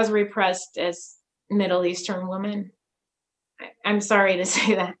just as repressed as Middle Eastern women. I'm sorry to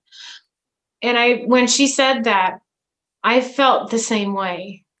say that. And when she said that, I felt the same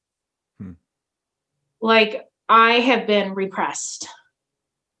way. Like I have been repressed.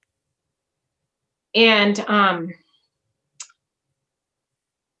 And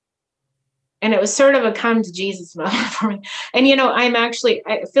it was sort of a come to Jesus moment for me. And, I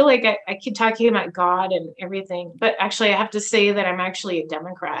feel like I keep talking about God and everything, but actually I have to say that I'm actually a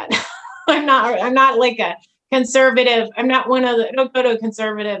Democrat. I'm not like a conservative. I'm not I don't go to a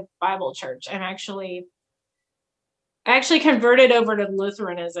conservative Bible church. I actually converted over to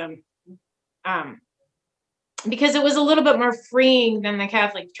Lutheranism, because it was a little bit more freeing than the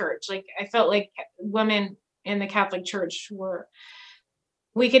Catholic Church. Like, I felt like women in the Catholic Church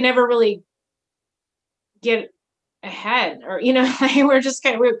we could never really get ahead, or like, we're just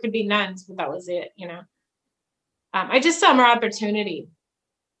we could be nuns, but that was it. I just saw more opportunity,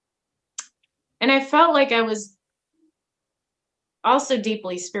 and I felt like I was also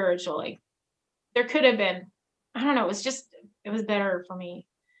deeply spiritual. Like, there could have been, I don't know, it was better for me,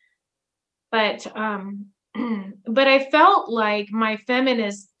 but but I felt like my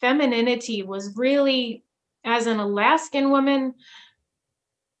femininity was really, as an Alaskan woman,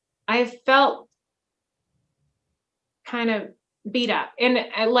 I felt kind of beat up. And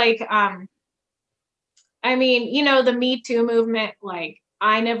the Me Too movement, like,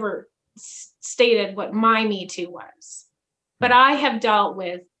 I never stated what my Me Too was, but I have dealt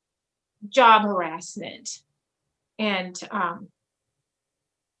with job harassment, and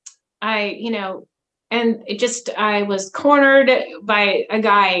I was cornered by a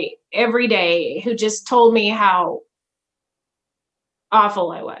guy every day who just told me how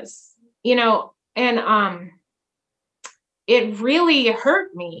awful I was, and it really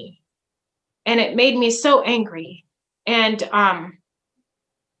hurt me, and it made me so angry. And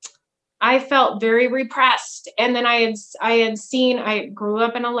I felt very repressed. And then I grew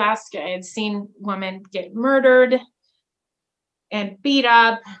up in Alaska. I had seen women get murdered and beat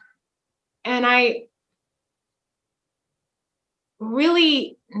up. And I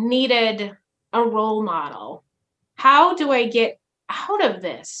really needed a role model. How do I get out of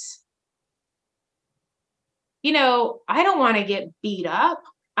this? I don't want to get beat up.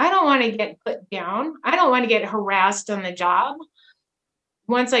 I don't want to get put down. I don't want to get harassed on the job.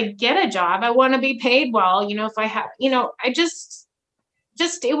 Once I get a job, I want to be paid well. If I have, I just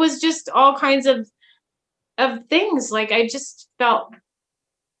it was just all kinds of things. Like, I just felt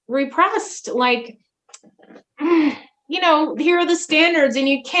repressed. Like, here are the standards, and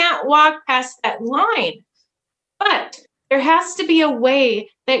you can't walk past that line. But there has to be a way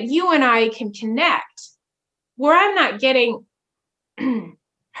that you and I can connect where I'm not getting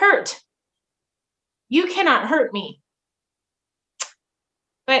hurt. You cannot hurt me.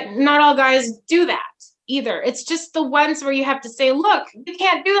 But not all guys do that either. It's just the ones where you have to say, look, you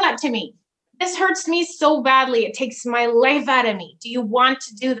can't do that to me. This hurts me so badly. It takes my life out of me. Do you want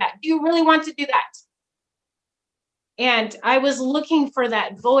to do that? Do you really want to do that? And I was looking for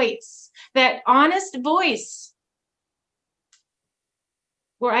that voice, that honest voice,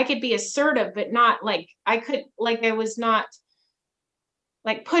 where I could be assertive, but not like I was not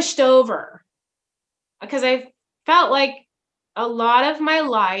like pushed over. Because I felt like a lot of my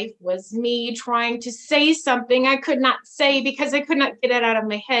life was me trying to say something I could not say because I could not get it out of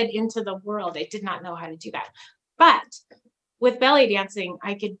my head into the world. I did not know how to do that. But with belly dancing,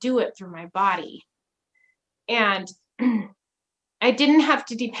 I could do it through my body. And I didn't have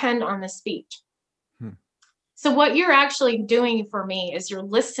to depend on the speech. So what you're actually doing for me is you're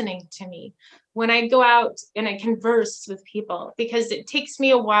listening to me when I go out and I converse with people, because it takes me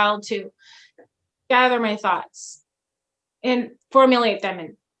a while to gather my thoughts and formulate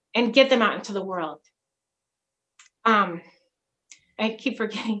them and get them out into the world. I keep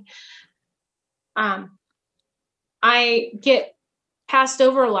forgetting. I get passed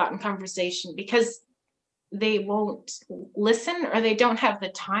over a lot in conversation because they won't listen, or they don't have the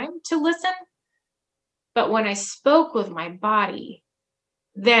time to listen. But when I spoke with my body,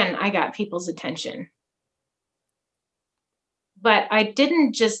 then I got people's attention. But I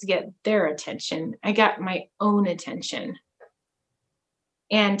didn't just get their attention, I got my own attention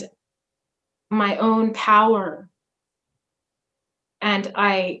and my own power. And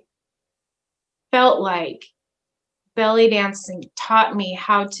I felt like belly dancing taught me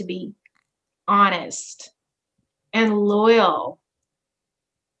how to be honest and loyal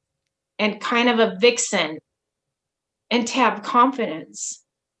and kind of a vixen, and to have confidence.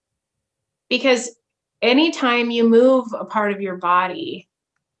 Because anytime you move a part of your body,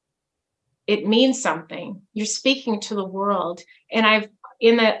 it means something. You're speaking to the world. And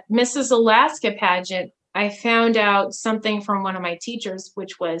in the Mrs. Alaska pageant, I found out something from one of my teachers,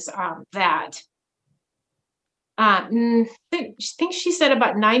 which was that I think she said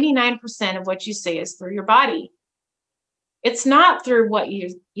about 99% of what you say is through your body. It's not through what you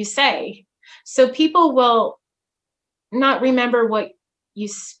say. So people will not remember what you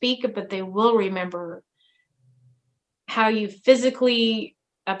speak, but they will remember how you physically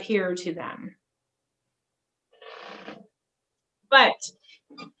appear to them. But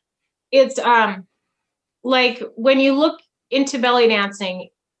it's like when you look into belly dancing,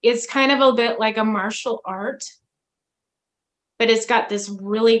 it's kind of a bit like a martial art, but it's got this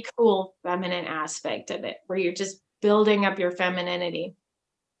really cool feminine aspect of it where you're just building up your femininity.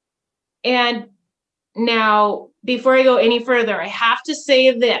 And now, before I go any further, I have to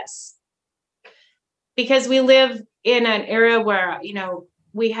say this, because we live in an era where, you know,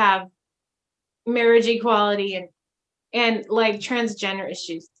 we have marriage equality and like transgender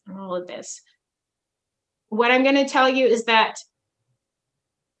issues and all of this. What I'm going to tell you is that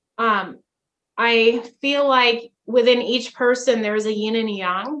I feel like within each person there's a yin and a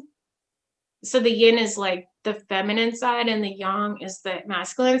yang. So the yin is like the feminine side and the yang is the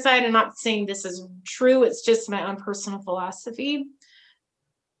masculine side. I'm not saying this is true, it's just my own personal philosophy.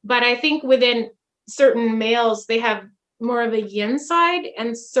 But I think within certain males, they have more of a yin side,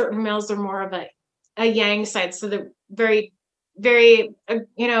 and certain males are more of a yang side. So they're very, very,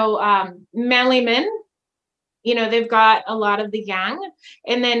 manly men, you know, they've got a lot of the yang.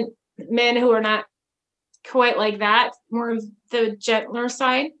 And then men who are not quite like that, more of the gentler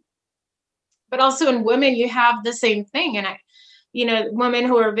side. But also in women, you have the same thing. And women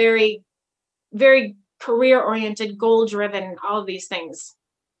who are very, very career oriented, goal driven, all of these things.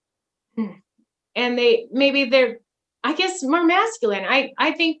 And they're, I guess, more masculine.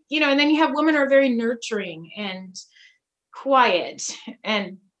 I think, and then you have women who are very nurturing and quiet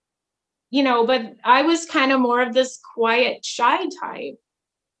and, but I was kind of more of this quiet, shy type.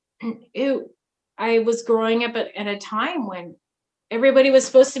 I was growing up at a time when everybody was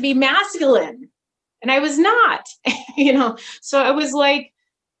supposed to be masculine and I was not, so I was like,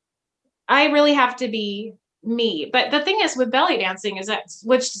 I really have to be me. But the thing is with belly dancing is that,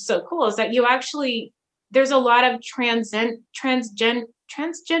 which is so cool, is that you actually, there's a lot of transgender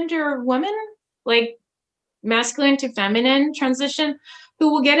women, like masculine to feminine transition,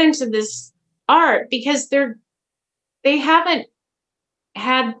 who will get into this art because they haven't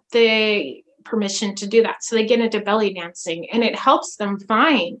had the permission to do that. So they get into belly dancing and it helps them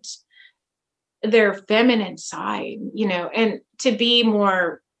find their feminine side, and to be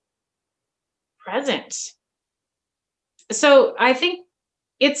more present. So I think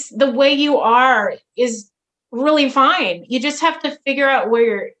it's the way you are is really fine. You just have to figure out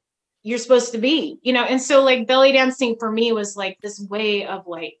where you're supposed to be, and so like belly dancing for me was like this way of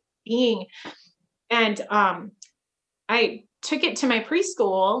like being. And I took it to my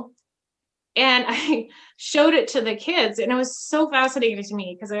preschool and I showed it to the kids, and it was so fascinating to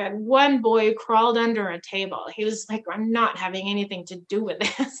me because I had one boy who crawled under a table. He was like, I'm not having anything to do with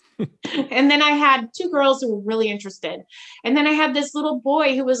this. And then I had two girls who were really interested. And then I had this little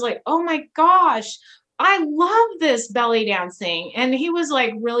boy who was like, oh my gosh, I love this belly dancing. And he was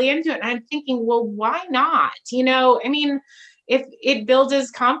like really into it. And I'm thinking, well, why not? I mean, if it builds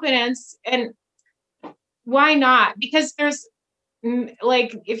his confidence, and why not? Because there's,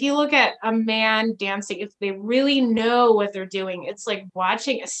 like, if you look at a man dancing, if they really know what they're doing, it's like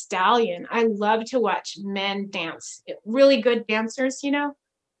watching a stallion. I love to watch men dance, really good dancers,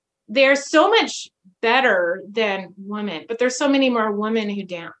 they're so much better than women, but there's so many more women who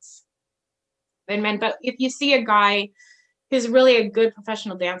dance than men. But if you see a guy who's really a good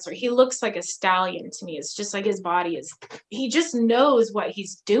professional dancer, he looks like a stallion to me. It's just like his body is, he just knows what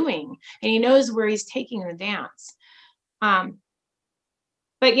he's doing and he knows where he's taking the dance.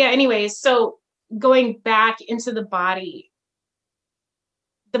 But yeah, anyways, so going back into the body,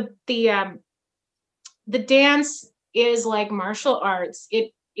 the dance is like martial arts.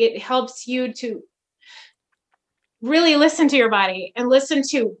 It helps you to really listen to your body and listen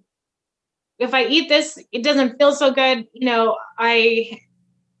to, if I eat this, it doesn't feel so good. If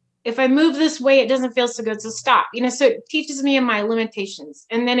I move this way, it doesn't feel so good. So stop, so it teaches me my limitations.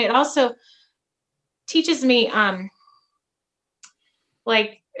 And then it also teaches me,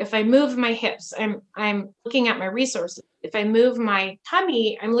 like, if I move my hips, I'm looking at my resources. If I move my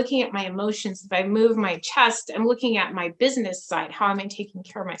tummy, I'm looking at my emotions. If I move my chest, I'm looking at my business side. How am I taking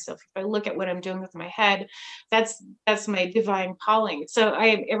care of myself? If I look at what I'm doing with my head, that's my divine calling. So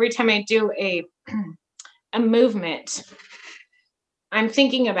every time I do a movement, I'm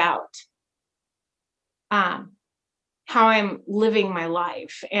thinking about how I'm living my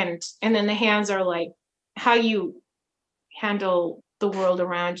life. And then the hands are like how you handle the world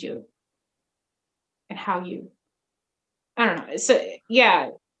around you and how you, I don't know. So yeah.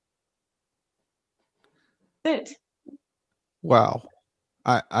 It. Wow.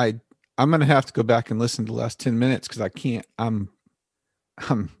 I I'm going to have to go back and listen to the last 10 minutes because I can't. I'm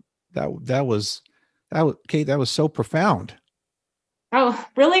that was Kate. That was so profound. Oh,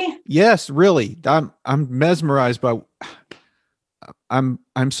 really? Yes, really. I'm mesmerized by. I'm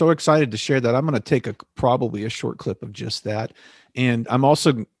so excited to share that. I'm going to take probably a short clip of just that, and I'm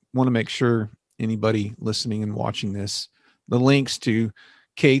also want to make sure anybody listening and watching this, the links to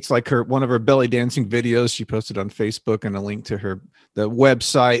Kate's, like one of her belly dancing videos she posted on Facebook, and a link to the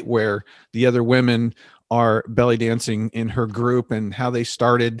website where the other women are belly dancing in her group and how they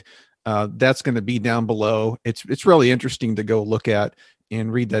started. That's going to be down below. It's really interesting to go look at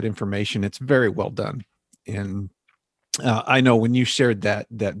and read that information. It's very well done. And I know when you shared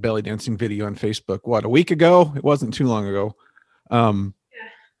that belly dancing video on Facebook, what, a week ago? It wasn't too long ago.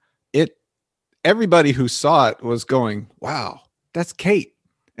 It Everybody who saw it was going, "Wow, that's Kate,"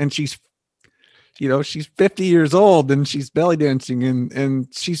 and she's 50 years old and she's belly dancing and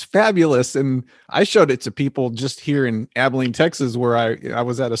she's fabulous. And I showed it to people just here in Abilene, Texas, where I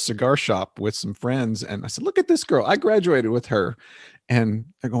was at a cigar shop with some friends, and I said, "Look at this girl. I graduated with her." And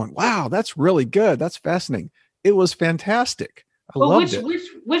they're going, "Wow, that's really good. That's fascinating." It was fantastic. I loved it.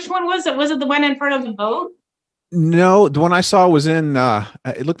 Which one was it? Was it the one in front of the boat? No, the one I saw was in,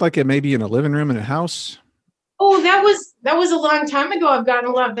 it looked like it may be in a living room in a house. Oh, that was a long time ago. I've gotten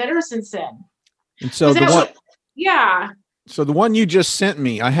a lot better since then. And so yeah. So the one you just sent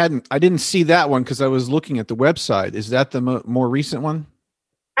me, I didn't see that one because I was looking at the website. Is that the more recent one?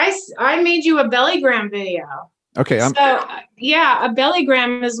 I made you a bellygram video. Okay. Yeah, a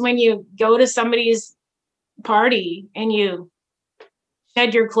bellygram is when you go to somebody's party and you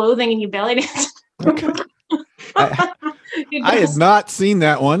shed your clothing and you belly dance. Okay. I had not seen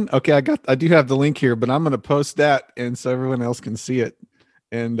that one. Okay, I do have the link here, but I'm going to post that, and so everyone else can see it,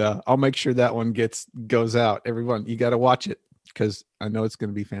 and I'll make sure that one goes out. Everyone, you got to watch it because I know it's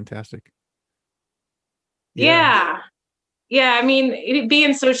going to be fantastic. Yeah. I mean,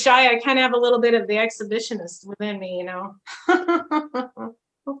 being so shy, I kind of have a little bit of the exhibitionist within me, you know.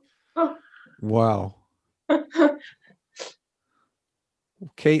 Wow.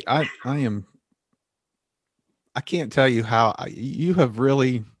 Kate, I can't tell you how you have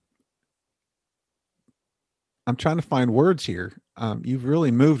really, I'm trying to find words here. You've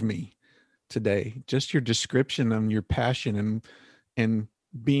really moved me today. Just your description and your passion and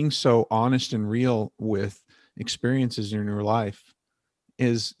being so honest and real with experiences in your life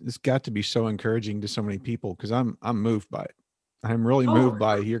it's got to be so encouraging to so many people, because I'm moved by it. I'm really moved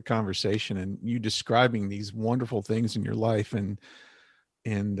by your conversation and you describing these wonderful things in your life and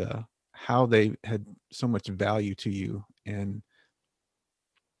how they had so much value to you. And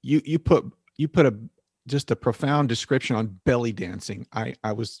you put just a profound description on belly dancing.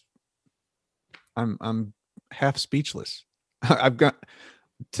 I'm half speechless. I've got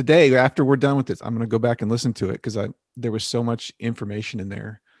today, after we're done with this, I'm going to go back and listen to it because there was so much information in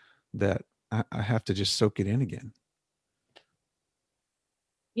there that I have to just soak it in again.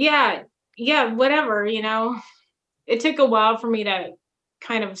 Yeah, whatever, you know. It took a while for me to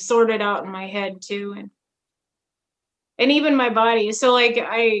kind of sort it out in my head too, and even my body. So like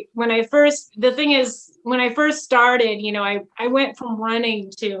when I first started, you know, I went from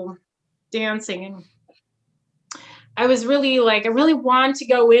running to dancing, and I was really like, I really want to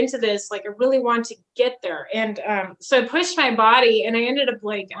go into this, like I really want to get there. And so I pushed my body and I ended up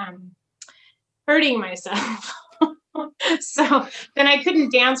like hurting myself. So then I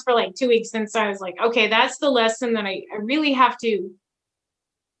couldn't dance for like 2 weeks. And so I was like, okay, that's the lesson that I really have to,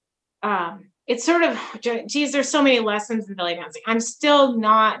 it's sort of, geez, there's so many lessons in belly dancing. I'm still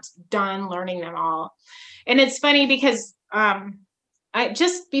not done learning them all. And it's funny because I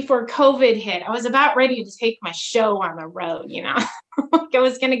just before COVID hit, I was about ready to take my show on the road, you know. Like I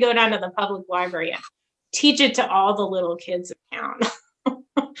was going to go down to the public library and teach it to all the little kids in town,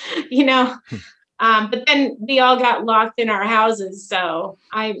 you know. But then we all got locked in our houses, so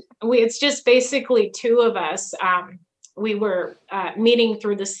it's just basically two of us. We were meeting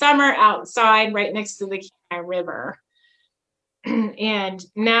through the summer outside, right next to the Kenai River, and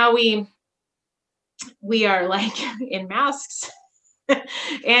now we are like in masks.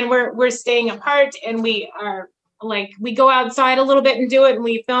 And we're staying apart, and we are like, we go outside a little bit and do it, and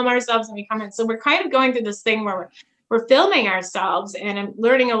we film ourselves and we come in. So we're kind of going through this thing where we're filming ourselves, and I'm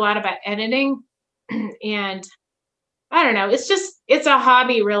learning a lot about editing. And I don't know, it's a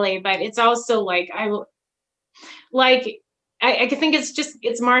hobby really, but it's also like I think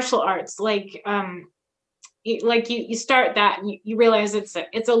it's martial arts. Like you start that and you realize it's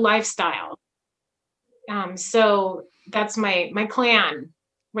a lifestyle. So that's my clan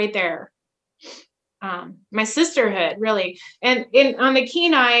right there. My sisterhood really. And on the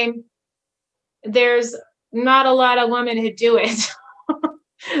Kenai, there's not a lot of women who do it.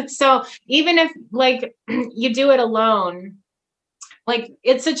 So even if like you do it alone, like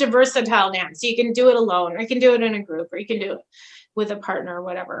it's such a versatile dance. You can do it alone, or you can do it in a group, or you can do it with a partner or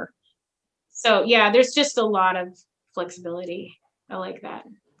whatever. So yeah, there's just a lot of flexibility. I like that.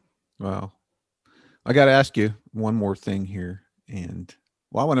 Wow. I got to ask you one more thing here. And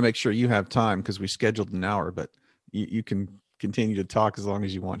well, I want to make sure you have time because we scheduled an hour, but you can continue to talk as long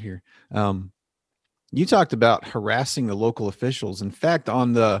as you want here. You talked about harassing the local officials. In fact,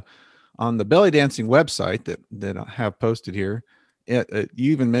 on the belly dancing website that I have posted here,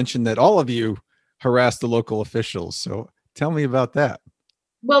 you even mentioned that all of you harassed the local officials. So tell me about that.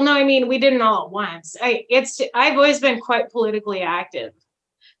 Well, no, I mean, we didn't all at once. I've always been quite politically active.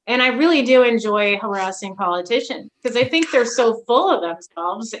 And I really do enjoy harassing politicians because I think they're so full of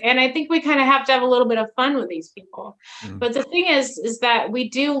themselves. And I think we kind of have to have a little bit of fun with these people. Mm. But the thing is that we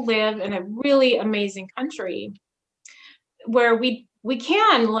do live in a really amazing country where we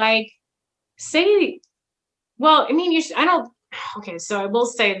can like say, well, I mean, okay, so I will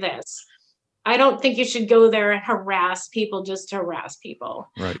say this. I don't think you should go there and harass people just to harass people.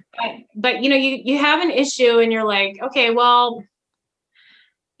 Right. But you have an issue and you're like, okay, well,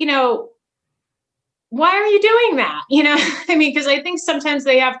 why are you doing that? I mean, because I think sometimes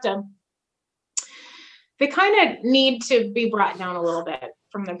they kind of need to be brought down a little bit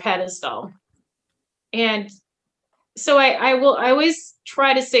from their pedestal. And so I always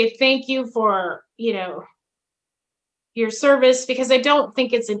try to say thank you for, your service, because I don't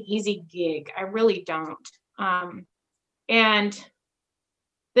think it's an easy gig. I really don't. And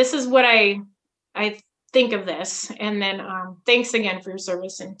this is what I think of this. And then thanks again for your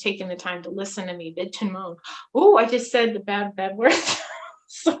service and taking the time to listen to me bitch and moan. Oh, I just said the bad word.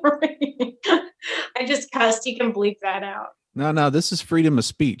 Sorry. I just cussed. You can bleep that out. No, this is freedom of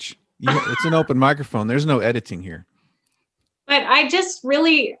speech. It's an open microphone. There's no editing here. But I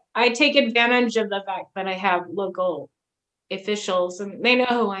take advantage of the fact that I have local officials and they know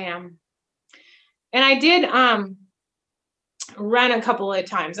who I am. And I did run a couple of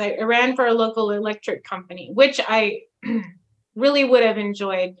times. I ran for a local electric company, which I really would have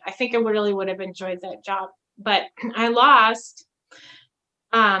enjoyed. I think I really would have enjoyed that job, but I lost.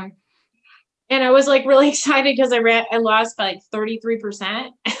 And I was like really excited because I lost by like 33%.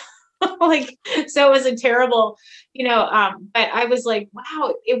 Like, so it was a terrible, but I was like,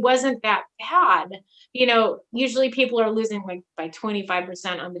 wow, it wasn't that bad. Usually people are losing like by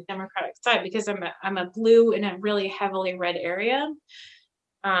 25% on the Democratic side because I'm a blue in a really heavily red area.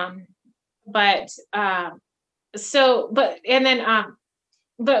 The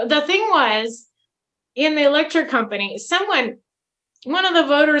thing was, in the electric company, one of the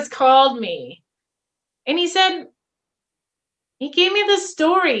voters called me and he gave me this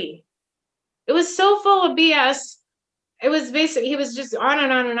story. It was so full of BS. It was basically, he was just on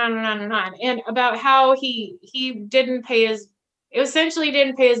and on and on and on and on. And about how he essentially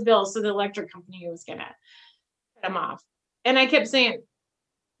didn't pay his bills. So the electric company was going to cut him off. And I kept saying,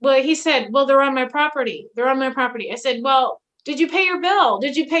 well, he said, well, they're on my property. They're on my property. I said, well, did you pay your bill?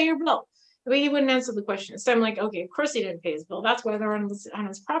 Did you pay your bill? But he wouldn't answer the question. So I'm like, okay, of course he didn't pay his bill. That's why they're on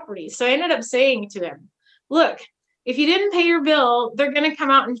his property. So I ended up saying to him, look, if you didn't pay your bill, they're going to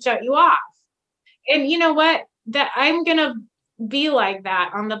come out and shut you off. And you know what? That I'm going to be like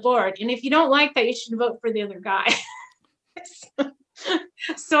that on the board. And if you don't like that, you should vote for the other guy.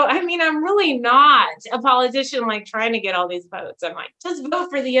 So, I mean, I'm really not a politician, like trying to get all these votes. I'm like, just vote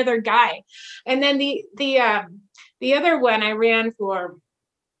for the other guy. And then the other one I ran for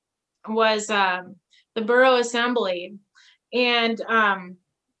was the borough assembly. And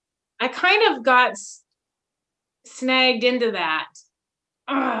I kind of got snagged into that.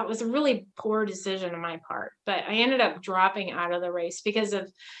 It was a really poor decision on my part, but I ended up dropping out of the race because of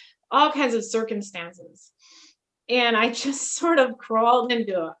all kinds of circumstances. And I just sort of crawled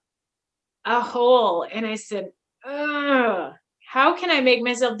into a hole and I said, how can I make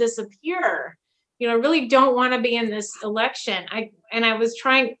myself disappear? I really don't want to be in this election. I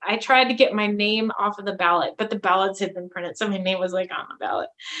tried to get my name off of the ballot, but the ballots had been printed. So my name was like on the ballot.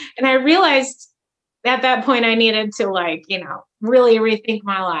 And I realized at that point I needed to really rethink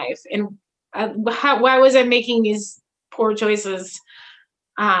my life and why was I making these poor choices?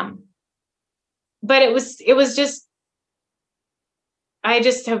 But it was just, I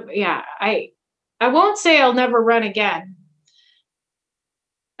won't say I'll never run again,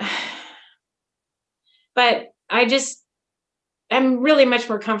 but I'm really much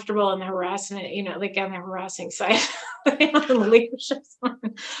more comfortable in the harassment, like on the harassing side than on the leadership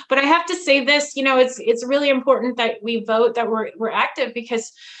side. But I have to say this, it's really important that we vote, that we're active,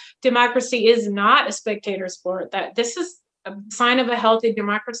 because democracy is not a spectator sport, that this is a sign of a healthy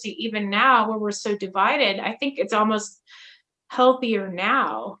democracy. Even now, where we're so divided, I think it's almost healthier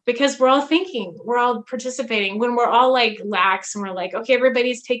now because we're all thinking, we're all participating. When we're all like lax and we're like, okay,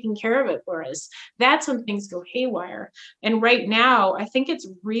 everybody's taking care of it for us, that's when things go haywire. And right now, I think it's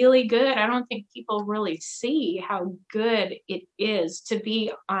really good. I don't think people really see how good it is to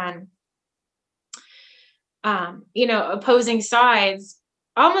be on opposing sides,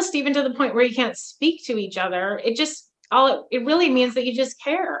 almost even to the point where you can't speak to each other. It really means that you just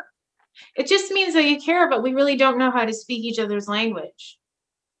care. It just means that you care, but we really don't know how to speak each other's language.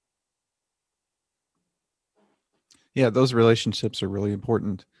 Yeah, those relationships are really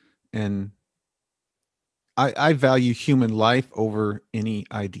important. And I value human life over any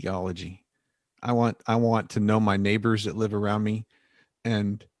ideology. I want to know my neighbors that live around me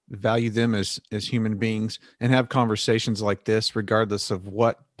and value them as human beings and have conversations like this regardless of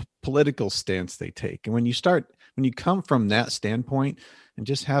what political stance they take. And when you come from that standpoint and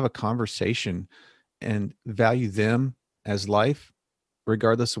just have a conversation and value them as life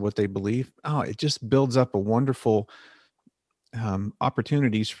regardless of what they believe, it just builds up a wonderful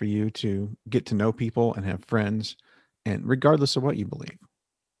opportunities for you to get to know people and have friends, and regardless of what you believe.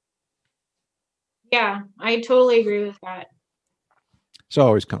 Yeah, I totally agree with that. So I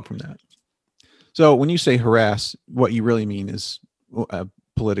always come from that. So when you say harass, what you really mean is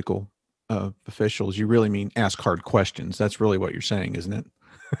political officials. You really mean ask hard questions. That's really what you're saying, isn't it?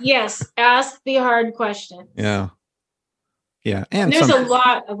 Yes, ask the hard questions. Yeah. Yeah. And there's a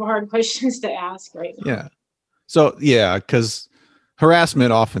lot of hard questions to ask right now. Yeah. So, yeah, because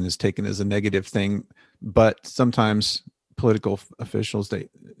harassment often is taken as a negative thing, but sometimes political officials,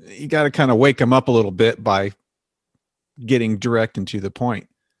 you got to kind of wake them up a little bit by getting direct and to the point.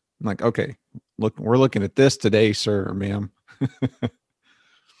 I'm like, okay, look, we're looking at this today, sir or ma'am.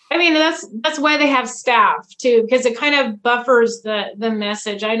 I mean, that's why they have staff too, because it kind of buffers the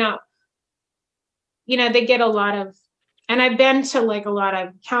message. I know, they get a lot of, and I've been to like a lot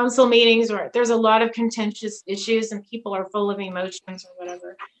of council meetings where there's a lot of contentious issues and people are full of emotions or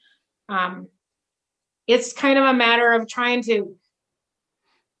whatever. It's kind of a matter of trying to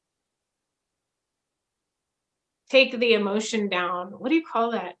take the emotion down. What do you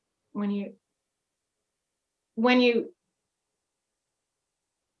call that when you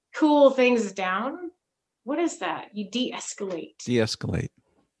cool things down? What is that? You de-escalate.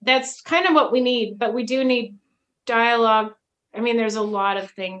 That's kind of what we need, but we do need dialogue. I mean, there's a lot of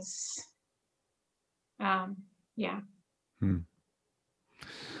things. Yeah.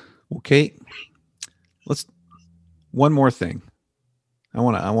 Okay. One more thing. I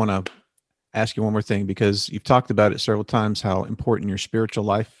want to ask you one more thing, because you've talked about it several times, how important your spiritual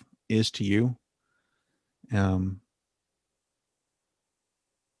life is to you.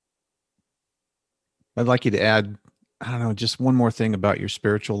 I'd like you to add, I don't know, just one more thing about your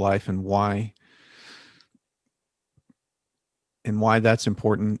spiritual life and why that's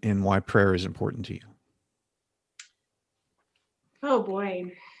important and why prayer is important to you. Oh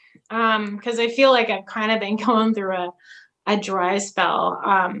boy. Because I feel like I've kind of been going through a dry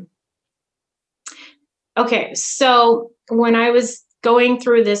spell. Okay, so when I was going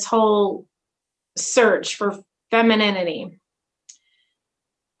through this whole search for femininity,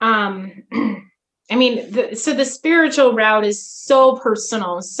 I mean, the spiritual route is so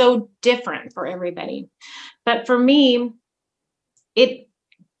personal, so different for everybody. But for me, it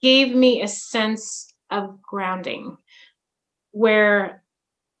gave me a sense of grounding where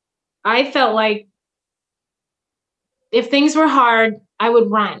I felt like if things were hard, I would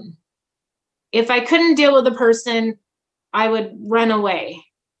run. If I couldn't deal with a person, I would run away.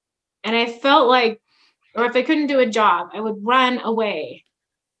 And I felt like, or if I couldn't do a job, I would run away.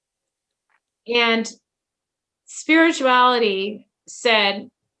 And spirituality said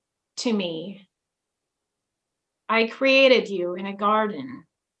to me, I created you in a garden.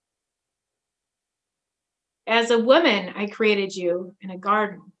 As a woman, I created you in a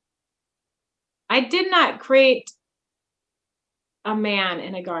garden. I did not create a man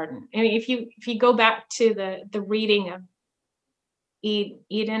in a garden. I mean, if you go back to the reading of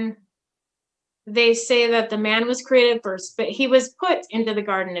Eden, they say that the man was created first, but he was put into the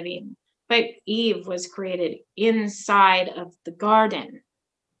Garden of Eden. But Eve was created inside of the garden.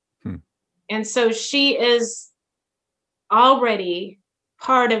 And so she is already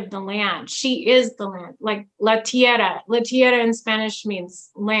part of the land. She is the land, like la tierra. La tierra in Spanish means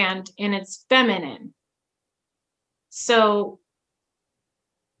land, and it's feminine. So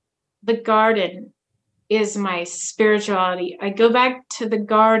the garden is my spirituality. I go back to the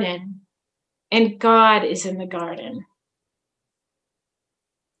garden, and God is in the garden.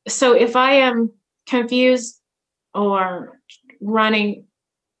 So if I am confused or running,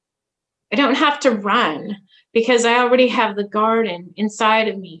 I don't have to run because I already have the garden inside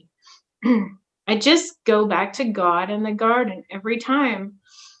of me. I just go back to God and the garden every time.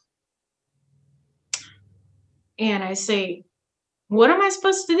 And I say, what am I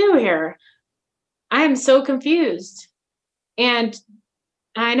supposed to do here? I am so confused. And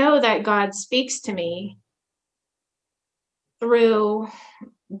I know that God speaks to me through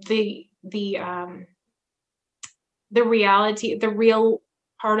the reality, the real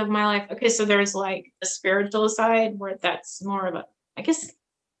part of my life. Okay, so there's like the spiritual side where that's more of a, I guess,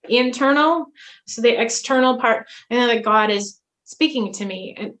 internal. So the external part, and then that God is speaking to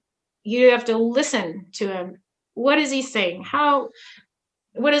me, and you have to listen to him. What is he saying?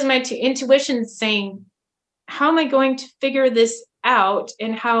 What is my intuition saying? How am I going to figure this out?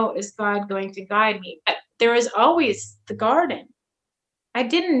 And how is God going to guide me? There is always the garden. I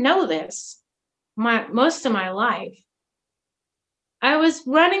didn't know this most of my life. I was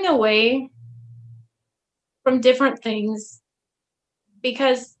running away from different things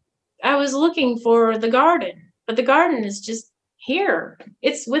because I was looking for the garden, but the garden is just here.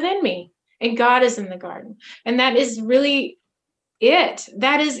 It's within me, and God is in the garden. And that is really it.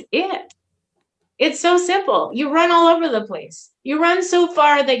 That is it. It's so simple. You run all over the place. You run so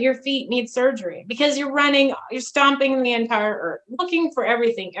far that your feet need surgery because you're stomping the entire earth, looking for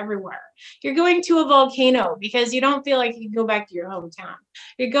everything everywhere. You're going to a volcano because you don't feel like you can go back to your hometown.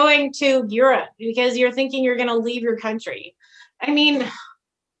 You're going to Europe because you're thinking you're going to leave your country. I mean,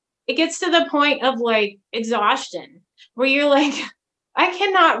 it gets to the point of like exhaustion where you're like, I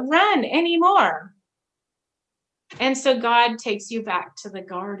cannot run anymore. And so God takes you back to the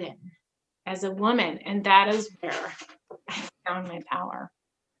garden as a woman, and that is where I found my power.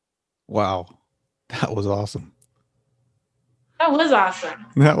 Wow. That was awesome. That was awesome.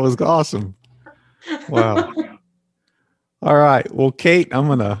 That was awesome. Wow. All right. Well, Kate, I'm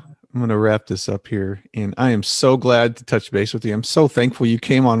gonna wrap this up here. And I am so glad to touch base with you. I'm so thankful you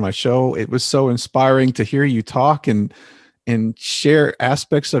came on my show. It was so inspiring to hear you talk and share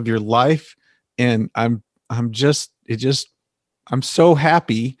aspects of your life. And I'm so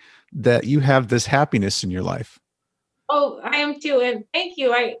happy that you have this happiness in your life. Oh, I am too. And thank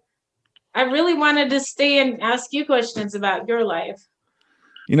you. I really wanted to stay and ask you questions about your life.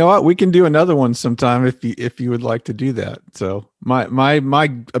 You know what? We can do another one sometime if you would like to do that. So my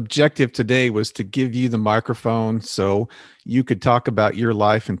objective today was to give you the microphone so you could talk about your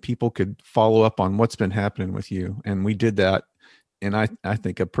life and people could follow up on what's been happening with you. And we did that in I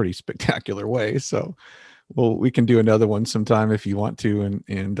think a pretty spectacular way. So well, we can do another one sometime if you want to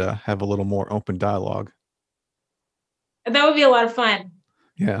and have a little more open dialogue. That would be a lot of fun.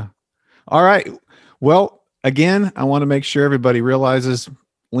 Yeah. All right. Well, again, I want to make sure everybody realizes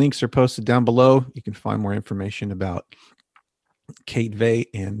links are posted down below. You can find more information about Kate Vey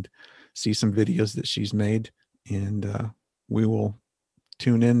and see some videos that she's made. And we will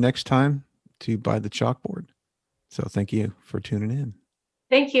tune in next time to By the Chalkboard. So thank you for tuning in.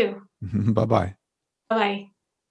 Thank you. Bye-bye. Bye.